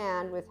you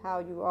stand with how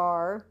you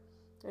are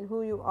and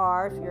who you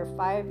are, if you're a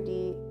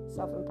 5D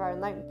self-empowered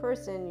enlightened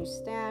person, you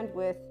stand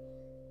with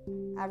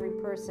every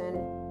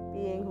person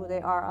being who they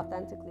are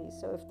authentically.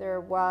 So if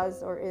there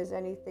was or is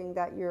anything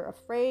that you're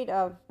afraid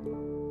of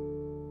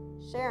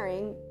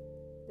sharing,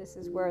 this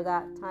is where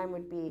that time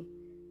would be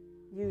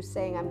you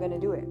saying, I'm going to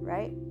do it,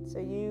 right? So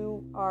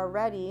you are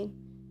ready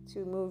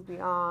to move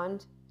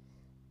beyond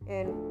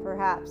in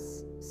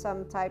perhaps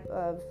some type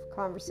of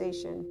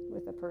conversation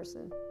with a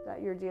person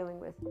that you're dealing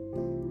with.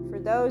 For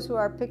those who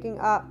are picking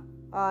up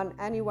on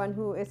anyone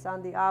who is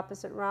on the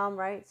opposite realm,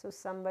 right? So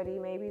somebody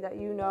maybe that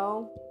you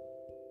know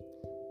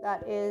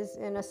that is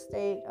in a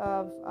state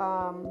of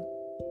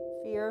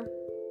fear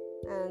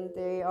and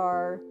they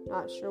are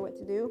not sure what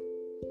to do.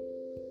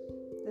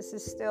 This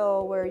is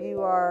still where you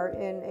are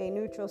in a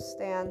neutral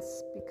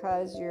stance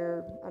because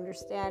you're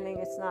understanding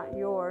it's not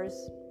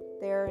yours.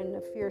 They're in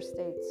a fear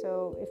state.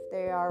 So if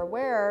they are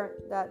aware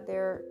that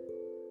they're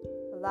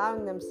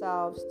allowing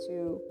themselves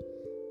to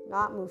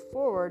not move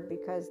forward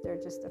because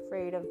they're just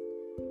afraid of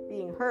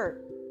being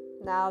hurt,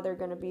 now they're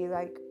going to be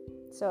like,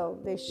 so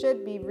they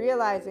should be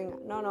realizing,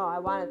 no, I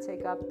want to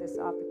take up this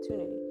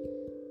opportunity,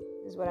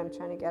 is what I'm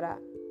trying to get at.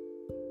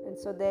 And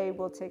so they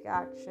will take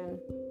action,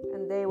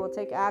 and they will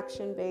take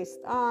action based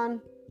on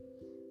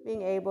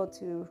being able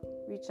to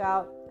reach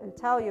out and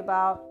tell you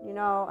about,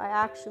 I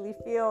actually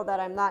feel that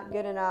I'm not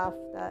good enough,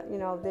 that,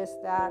 this,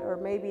 that, or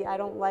maybe I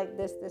don't like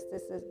this.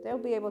 They'll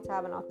be able to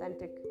have an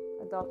authentic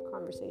adult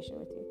conversation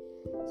with you.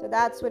 So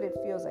that's what it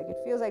feels like. It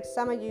feels like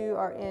some of you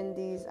are in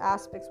these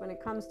aspects when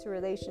it comes to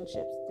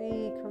relationships.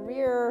 The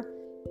career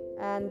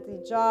and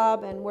the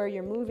job and where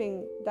you're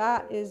moving,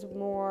 that is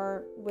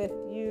more with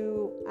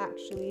you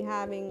actually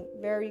having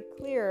very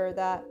clear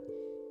that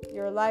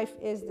your life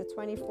is the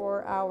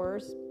 24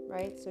 hours,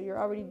 right? So you're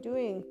already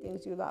doing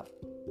things you love,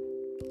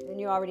 and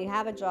you already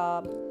have a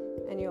job,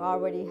 and you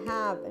already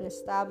have an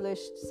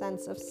established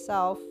sense of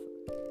self,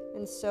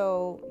 and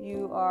so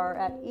you are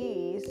at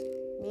ease,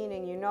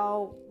 meaning you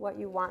know what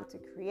you want to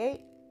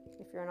create.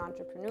 If you're an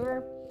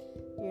entrepreneur,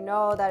 you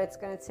know that it's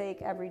going to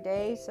take every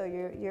day, so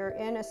you're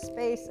in a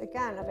space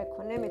again of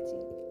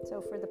equanimity.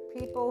 So for the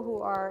people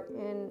who are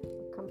in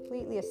a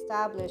completely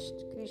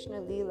established Krishna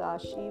Leela,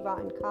 Shiva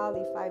and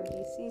Kali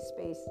 5DC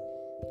space,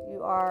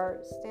 you are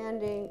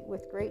standing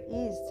with great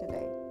ease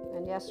today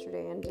and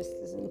yesterday, and just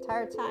this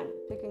entire time.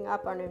 Picking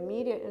up on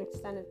immediate and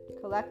extended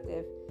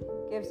collective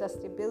gives us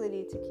the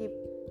ability to keep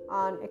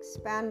on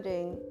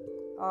expanding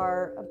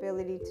our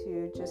ability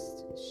to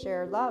just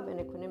share love and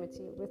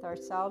equanimity with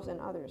ourselves and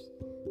others.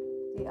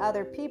 The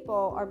other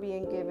people are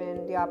being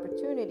given the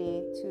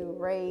opportunity to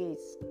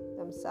raise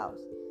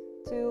themselves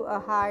to a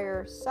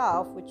higher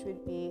self, which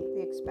would be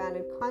the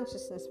expanded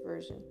consciousness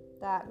version.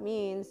 That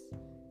means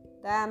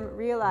them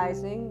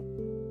realizing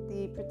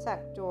the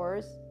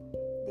protectors.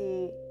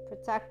 The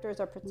protectors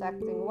are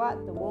protecting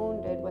what? The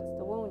wounded. What's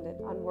the wounded?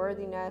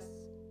 Unworthiness,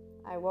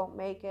 I won't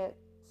make it,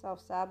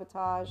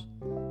 self-sabotage,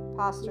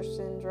 imposter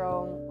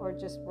syndrome, or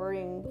just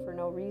worrying for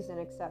no reason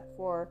except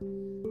for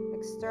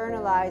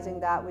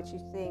externalizing that which you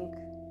think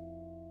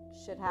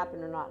should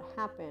happen or not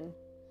happen.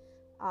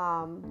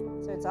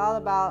 So it's all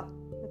about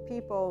the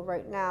people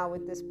right now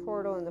with this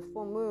portal and the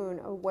full moon,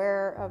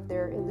 aware of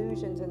their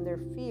illusions and their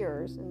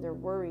fears and their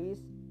worries,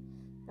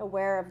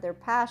 aware of their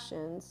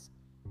passions,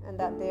 and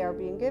that they are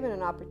being given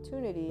an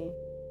opportunity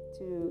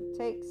to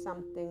take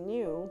something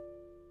new.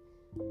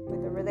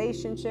 With a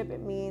relationship,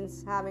 it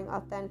means having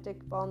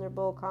authentic,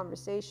 vulnerable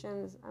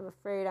conversations. I'm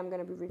afraid I'm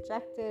going to be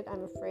rejected.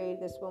 I'm afraid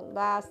this won't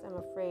last. I'm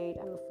afraid.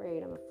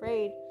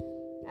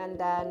 And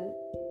then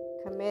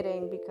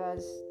committing,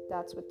 because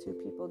that's what two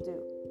people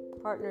do.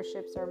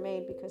 Partnerships are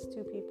made because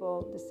two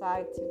people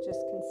decide to just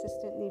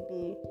consistently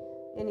be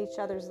in each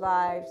other's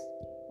lives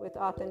with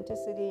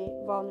authenticity.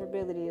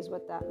 Vulnerability is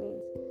what that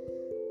means.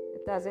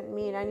 It doesn't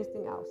mean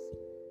anything else.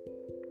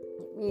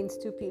 It means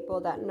two people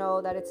that know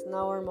that it's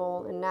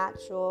normal and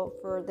natural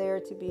for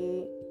there to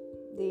be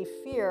the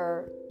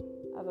fear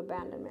of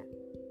abandonment,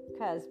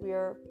 because we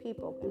are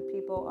people, and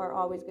people are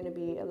always going to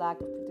be a lack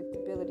of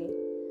predictability.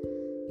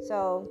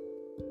 So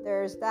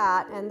there's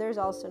that, and there's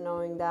also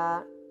knowing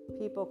that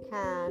people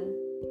can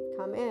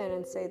come in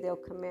and say they'll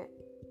commit,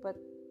 but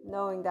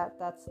knowing that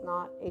that's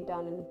not a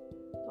done, and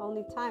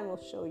only time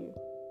will show you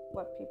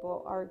what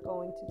people are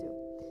going to do.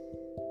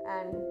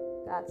 And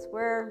that's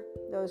where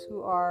those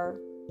who are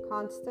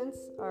constants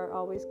are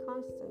always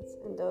constants,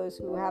 and those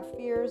who have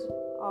fears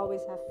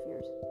always have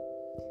fears.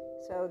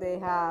 So they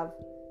have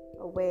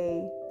a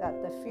way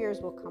that the fears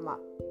will come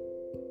up,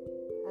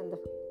 and the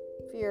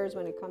fears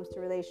when it comes to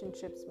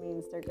relationships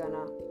means they're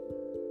gonna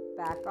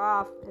back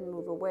off and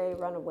move away,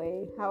 run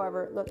away,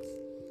 however it looks.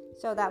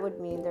 So that would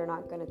mean they're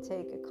not going to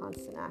take a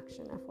constant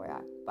action,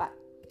 FYI. But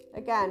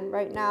again,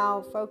 right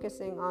now,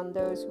 focusing on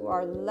those who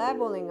are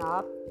leveling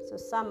up. So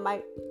some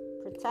might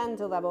pretend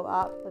to level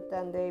up, but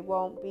then they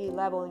won't be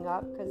leveling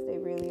up because they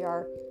really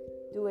are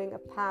doing a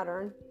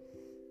pattern.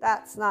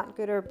 That's not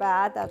good or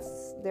bad.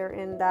 They're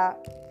in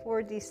that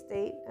 4D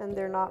state, and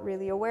they're not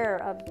really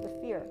aware of the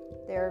fear.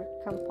 They're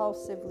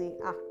compulsively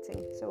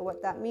acting. So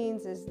what that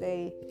means is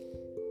they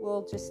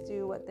will just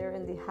do what they're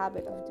in the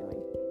habit of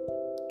doing.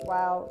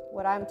 While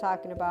what I'm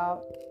talking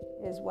about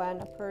is when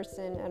a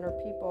person and or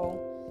people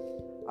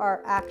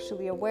are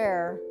actually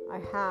aware. I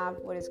have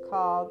what is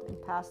called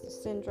imposter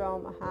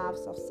syndrome. I have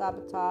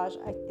self-sabotage.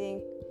 I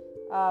think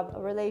of a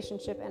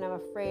relationship and I'm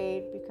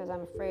afraid because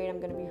I'm afraid I'm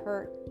going to be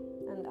hurt.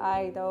 And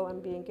I, though, am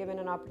being given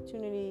an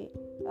opportunity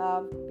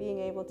of being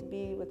able to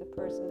be with a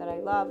person that I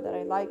love, that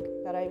I like,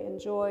 that I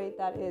enjoy,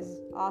 that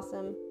is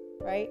awesome,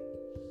 right?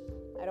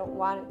 I don't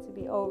want it to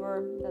be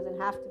over. It doesn't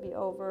have to be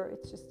over.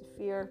 It's just a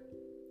fear,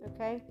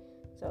 okay?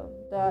 So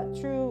the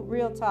true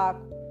real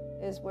talk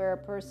is where a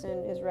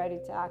person is ready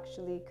to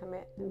actually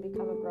commit and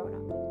become a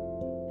grown-up.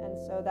 And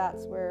so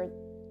that's where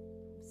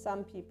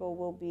some people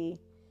will be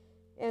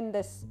in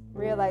this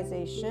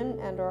realization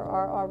and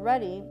are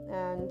already,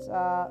 and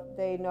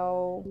they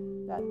know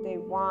that they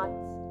want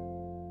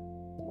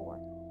more,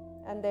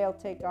 and they'll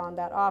take on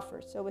that offer.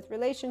 So with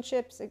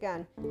relationships,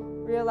 again,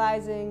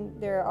 realizing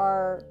there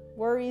are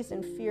worries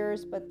and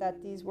fears, but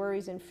that these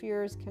worries and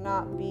fears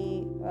cannot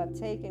be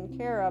taken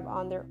care of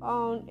on their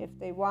own if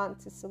they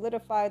want to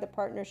solidify the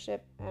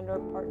partnership and or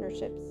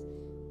partnerships,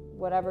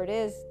 whatever it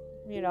is,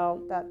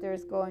 that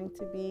there's going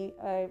to be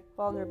a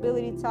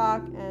vulnerability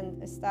talk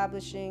and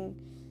establishing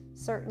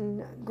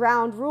certain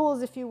ground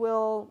rules, if you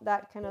will,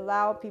 that can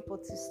allow people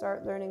to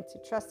start learning to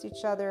trust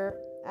each other.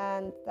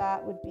 And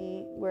that would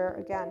be where,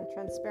 again,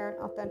 transparent,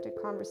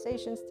 authentic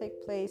conversations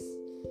take place,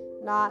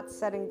 not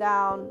setting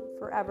down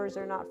forevers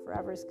or not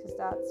forevers, because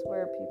that's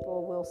where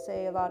people will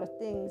say a lot of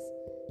things.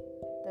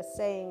 The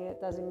saying it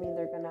doesn't mean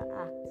they're going to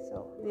act.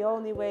 So the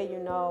only way you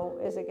know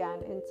is, again,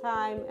 in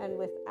time and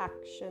with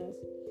actions,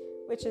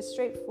 which is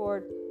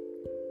straightforward.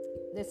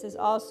 This is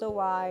also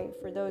why,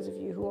 for those of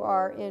you who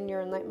are in your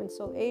Enlightenment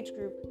Soul Age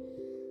group,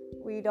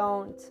 we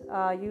don't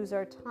use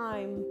our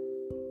time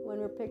when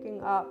we're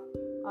picking up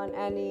on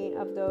any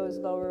of those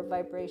lower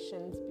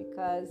vibrations,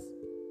 because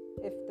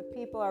if the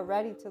people are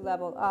ready to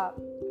level up,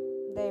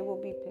 they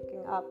will be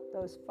picking up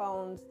those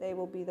phones. They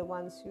will be the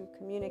ones who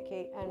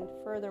communicate. And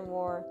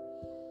furthermore,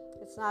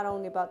 it's not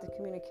only about the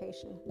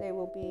communication. They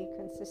will be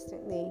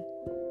consistently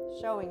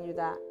showing you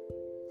that.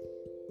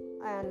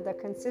 and the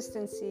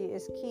consistency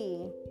is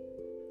key,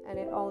 and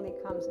it only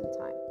comes in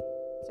time.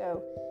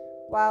 So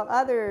while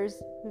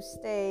others who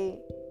stay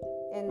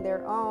in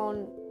their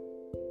own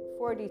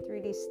 4D,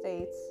 3D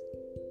states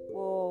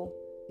will,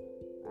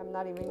 I'm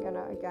not even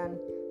gonna again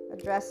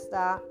address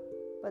that,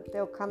 but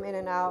they'll come in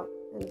and out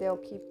and they'll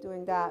keep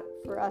doing that.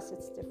 For us,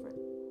 it's different.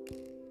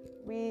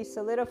 We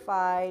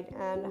solidified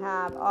and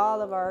have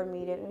all of our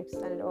immediate and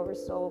extended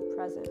oversoul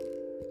present.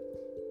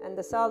 And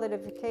the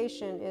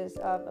solidification is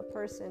of a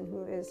person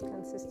who is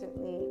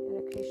consistently in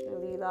a Krishna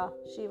Lila,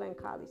 Shiva and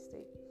Kali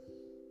state.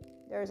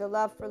 There's a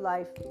love for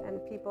life,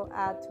 and people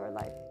add to our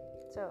life.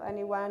 So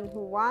anyone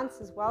who wants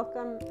is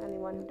welcome.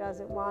 Anyone who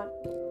doesn't want,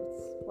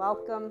 it's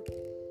welcome.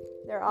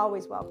 They're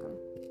always welcome.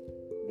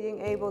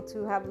 Being able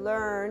to have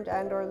learned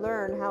and or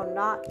learn how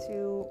not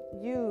to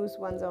use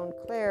one's own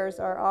clairs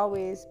are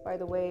always, by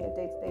the way, a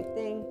day-to-day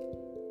thing.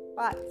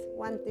 But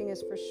one thing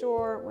is for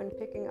sure, when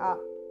picking up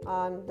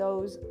on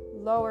those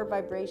lower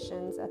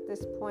vibrations, at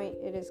this point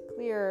it is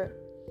clear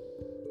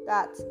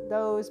that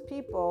those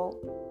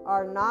people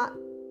are not,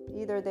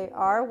 either they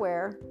are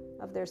aware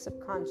of their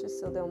subconscious,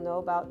 so they'll know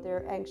about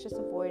their anxious,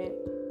 avoidant,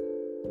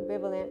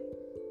 ambivalent,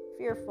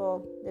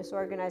 fearful,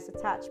 disorganized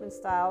attachment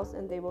styles,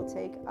 and they will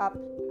take up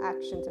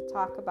action to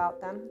talk about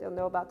them. They'll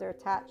know about their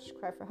attach,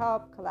 cry for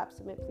help, collapse,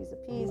 submit, please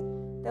appease.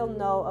 They'll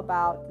know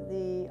about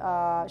the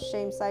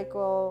shame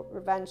cycle,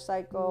 revenge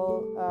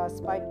cycle,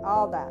 spite,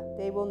 all that.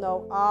 They will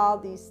know all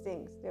these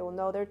things. They will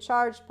know their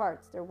charged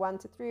parts. They're 1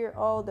 to 3 year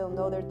old. They'll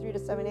know their 3 to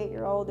 7, 8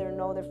 year old. They'll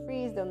know their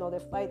freeze. They'll know their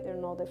flight.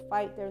 They'll know their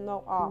fight. They'll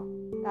know all.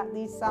 At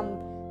least some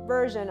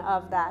version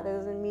of that. That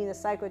doesn't mean a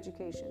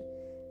psychoeducation.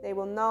 They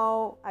will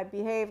know I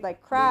behaved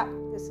like crap.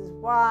 This is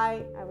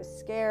why I was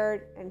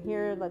scared. And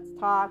here, let's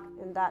talk.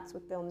 And that's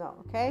what they'll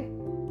know. Okay?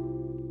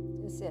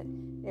 That's it.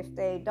 If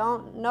they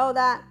don't know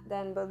that,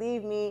 then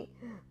believe me,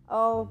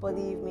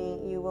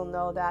 you will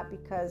know that,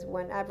 because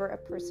whenever a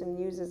person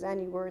uses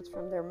any words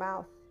from their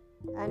mouth,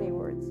 any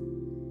words,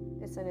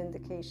 it's an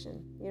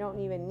indication. We don't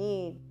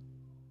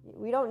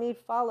need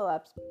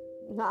follow-ups,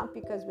 not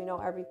because we know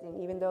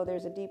everything, even though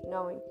there's a deep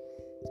knowing.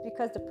 It's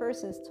because the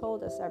person's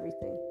told us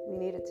everything we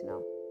needed to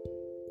know.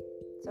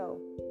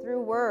 So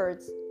through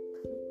words,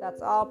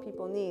 that's all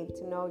people need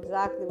to know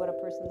exactly what a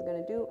person's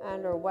going to do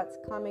and or what's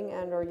coming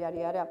and or yada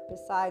yada,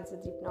 besides the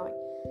deep knowing.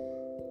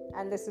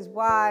 And this is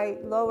why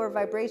lower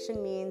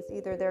vibration means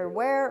either they're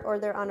aware or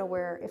they're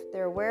unaware. If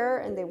they're aware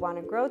and they want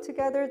to grow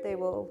together, they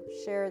will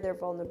share their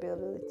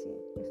vulnerability.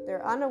 If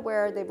they're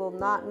unaware, they will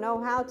not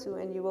know how to,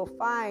 and you will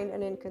find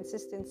an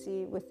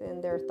inconsistency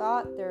within their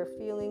thought, their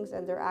feelings,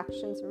 and their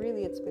actions.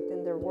 Really, it's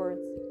within their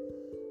words.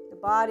 The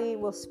body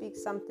will speak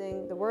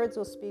something, the words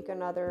will speak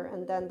another,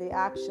 and then the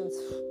actions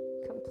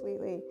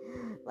completely,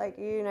 like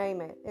you name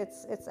it.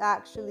 It's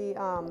actually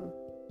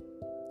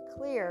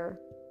clear.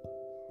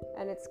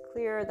 And it's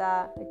clear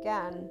that,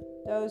 again,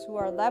 those who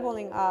are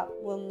leveling up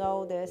will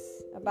know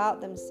this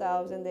about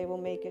themselves, and they will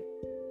make it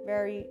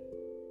very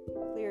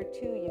clear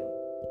to you.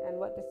 And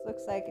what this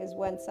looks like is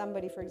when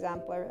somebody, for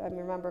example, I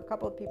remember a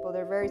couple of people,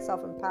 they're very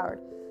self-empowered.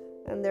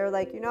 And they're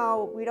like,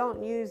 we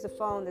don't use the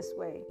phone this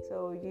way.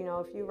 So,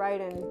 if you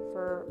write in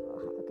for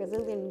a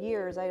gazillion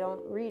years, I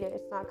don't read it.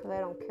 It's not because I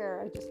don't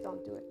care. I just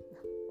don't do it.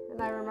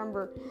 And I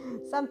remember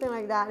something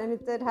like that, and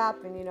it did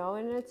happen,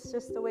 and it's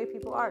just the way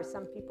people are.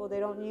 Some people,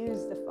 they don't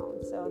use the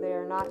phone, so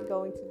they're not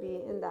going to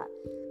be in that.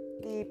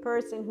 The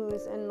person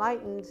who's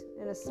enlightened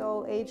in a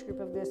soul age group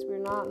of this, we're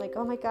not like,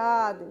 oh my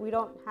God, we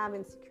don't have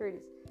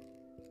insecurities.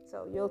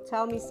 So you'll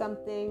tell me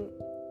something,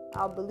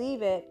 I'll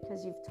believe it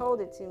because you've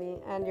told it to me,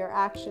 and your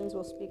actions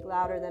will speak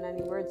louder than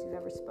any words you've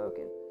ever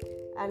spoken.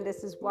 And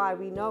this is why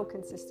we know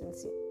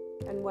consistency.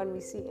 And when we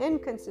see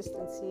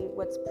inconsistency,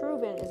 what's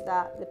proven is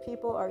that the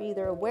people are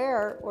either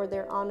aware or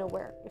they're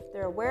unaware. If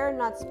they're aware and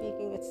not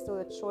speaking, it's still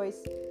a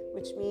choice,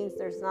 which means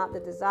there's not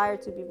the desire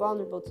to be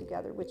vulnerable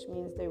together, which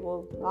means they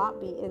will not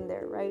be in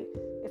there, right?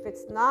 If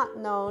it's not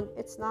known,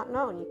 it's not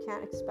known. You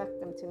can't expect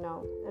them to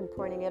know, and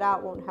pointing it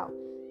out won't help.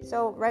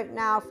 So right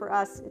now for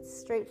us, it's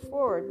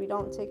straightforward. We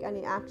don't take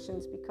any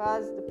actions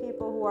because the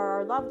people who are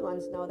our loved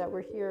ones know that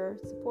we're here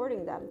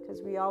supporting them,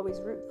 because we always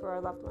root for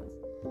our loved ones.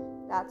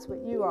 That's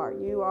what you are.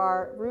 You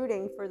are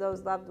rooting for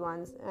those loved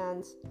ones,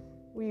 and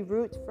we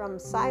root from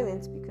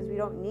silence because we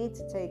don't need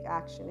to take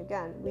action.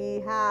 Again,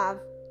 we have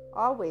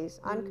always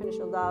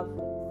unconditional love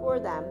for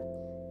them,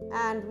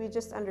 and we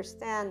just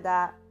understand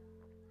that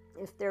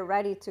if they're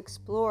ready to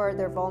explore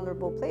their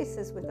vulnerable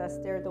places with us,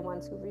 they're the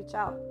ones who reach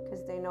out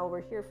because they know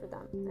we're here for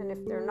them. And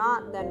if they're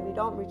not, then we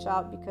don't reach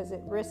out because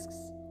it risks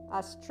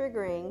us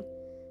triggering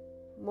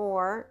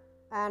more,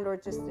 and or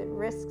just it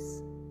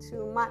risks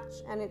too much,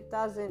 and it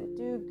doesn't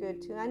do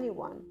good to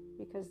anyone,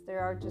 because there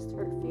are just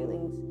hurt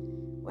feelings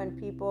when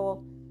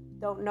people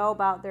don't know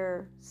about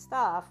their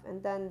stuff,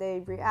 and then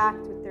they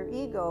react with their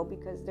ego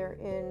because they're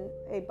in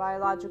a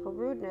biological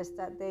rudeness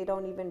that they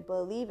don't even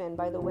believe in,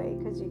 by the way,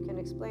 because you can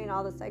explain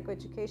all the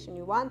psychoeducation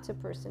you want to a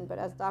person, but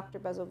as Dr.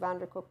 Bessel van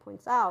der Kolk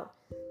points out,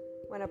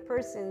 when a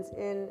person's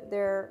in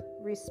their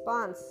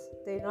response,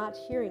 they're not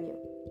hearing you.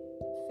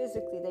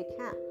 Physically, they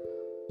can't.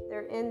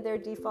 They're in their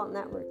default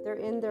network. They're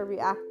in their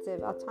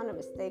reactive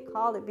autonomous. They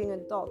call it being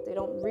adult. They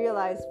don't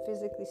realize,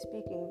 physically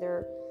speaking,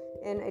 they're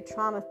in a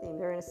trauma theme.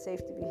 They're in a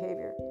safety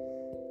behavior.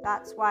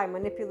 That's why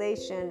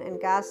manipulation and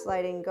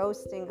gaslighting,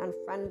 ghosting,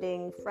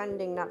 unfriending,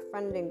 friending, not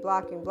friending,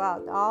 blocking, blah,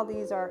 all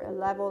these are a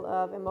level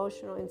of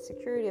emotional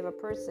insecurity of a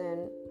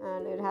person,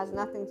 and it has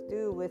nothing to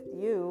do with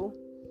you,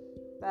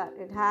 but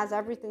it has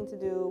everything to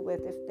do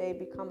with if they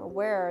become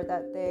aware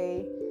that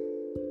they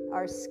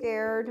are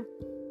scared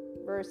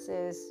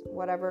versus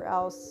whatever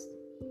else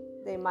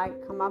they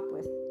might come up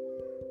with,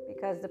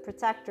 because the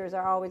protectors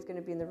are always going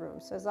to be in the room.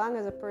 So as long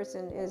as a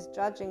person is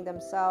judging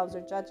themselves or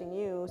judging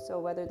you, so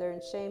whether they're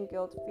in shame,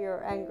 guilt, fear,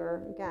 or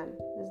anger, again,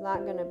 is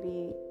not going to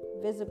be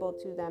visible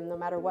to them no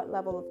matter what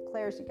level of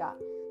clairs you got.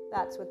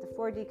 That's what the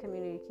 4D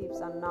community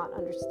keeps on not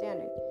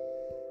understanding.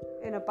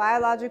 In a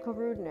biological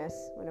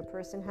rudeness, when a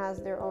person has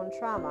their own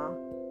trauma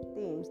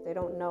themes, they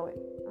don't know it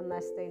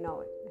unless they know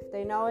it. If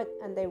they know it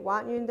and they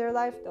want you in their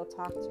life, they'll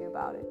talk to you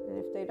about it. And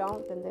if they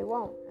don't, then they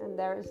won't. And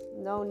there's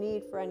no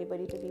need for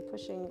anybody to be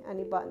pushing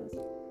any buttons,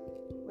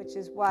 which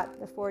is what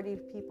the 4D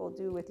people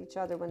do with each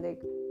other when they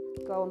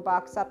go and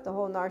box up the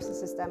whole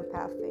narcissist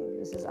empath thing.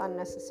 This is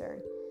unnecessary.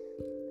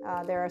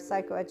 There are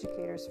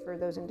psychoeducators for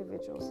those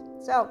individuals.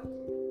 So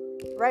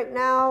right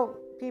now,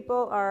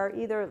 people are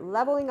either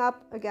leveling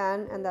up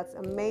again, and that's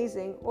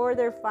amazing, or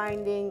they're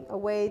finding a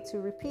way to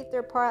repeat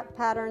their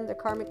pattern, the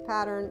karmic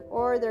pattern,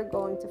 or they're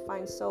going to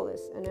find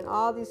solace. And in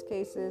all these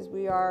cases,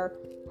 we are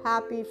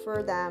happy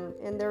for them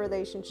in their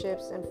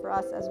relationships, and for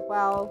us as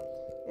well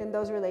in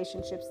those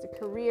relationships. The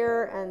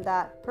career and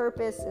that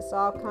purpose is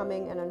all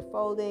coming and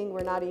unfolding.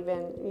 We're not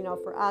even,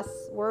 for us,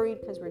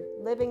 worried because we're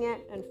living it.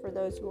 And for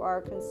those who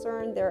are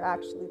concerned, they're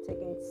actually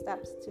taking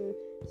steps to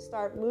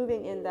start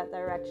moving in that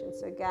direction.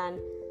 So again,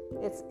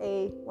 it's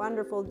a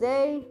wonderful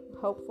day,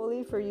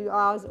 hopefully for you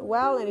all as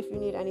well. And if you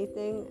need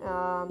anything,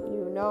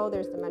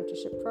 there's the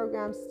mentorship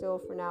program still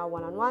for now,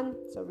 one-on-one.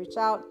 So reach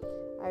out.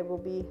 I will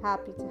be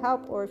happy to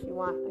help. Or if you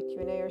want a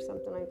Q&A or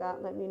something like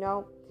that, let me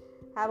know.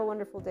 Have a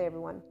wonderful day,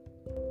 everyone.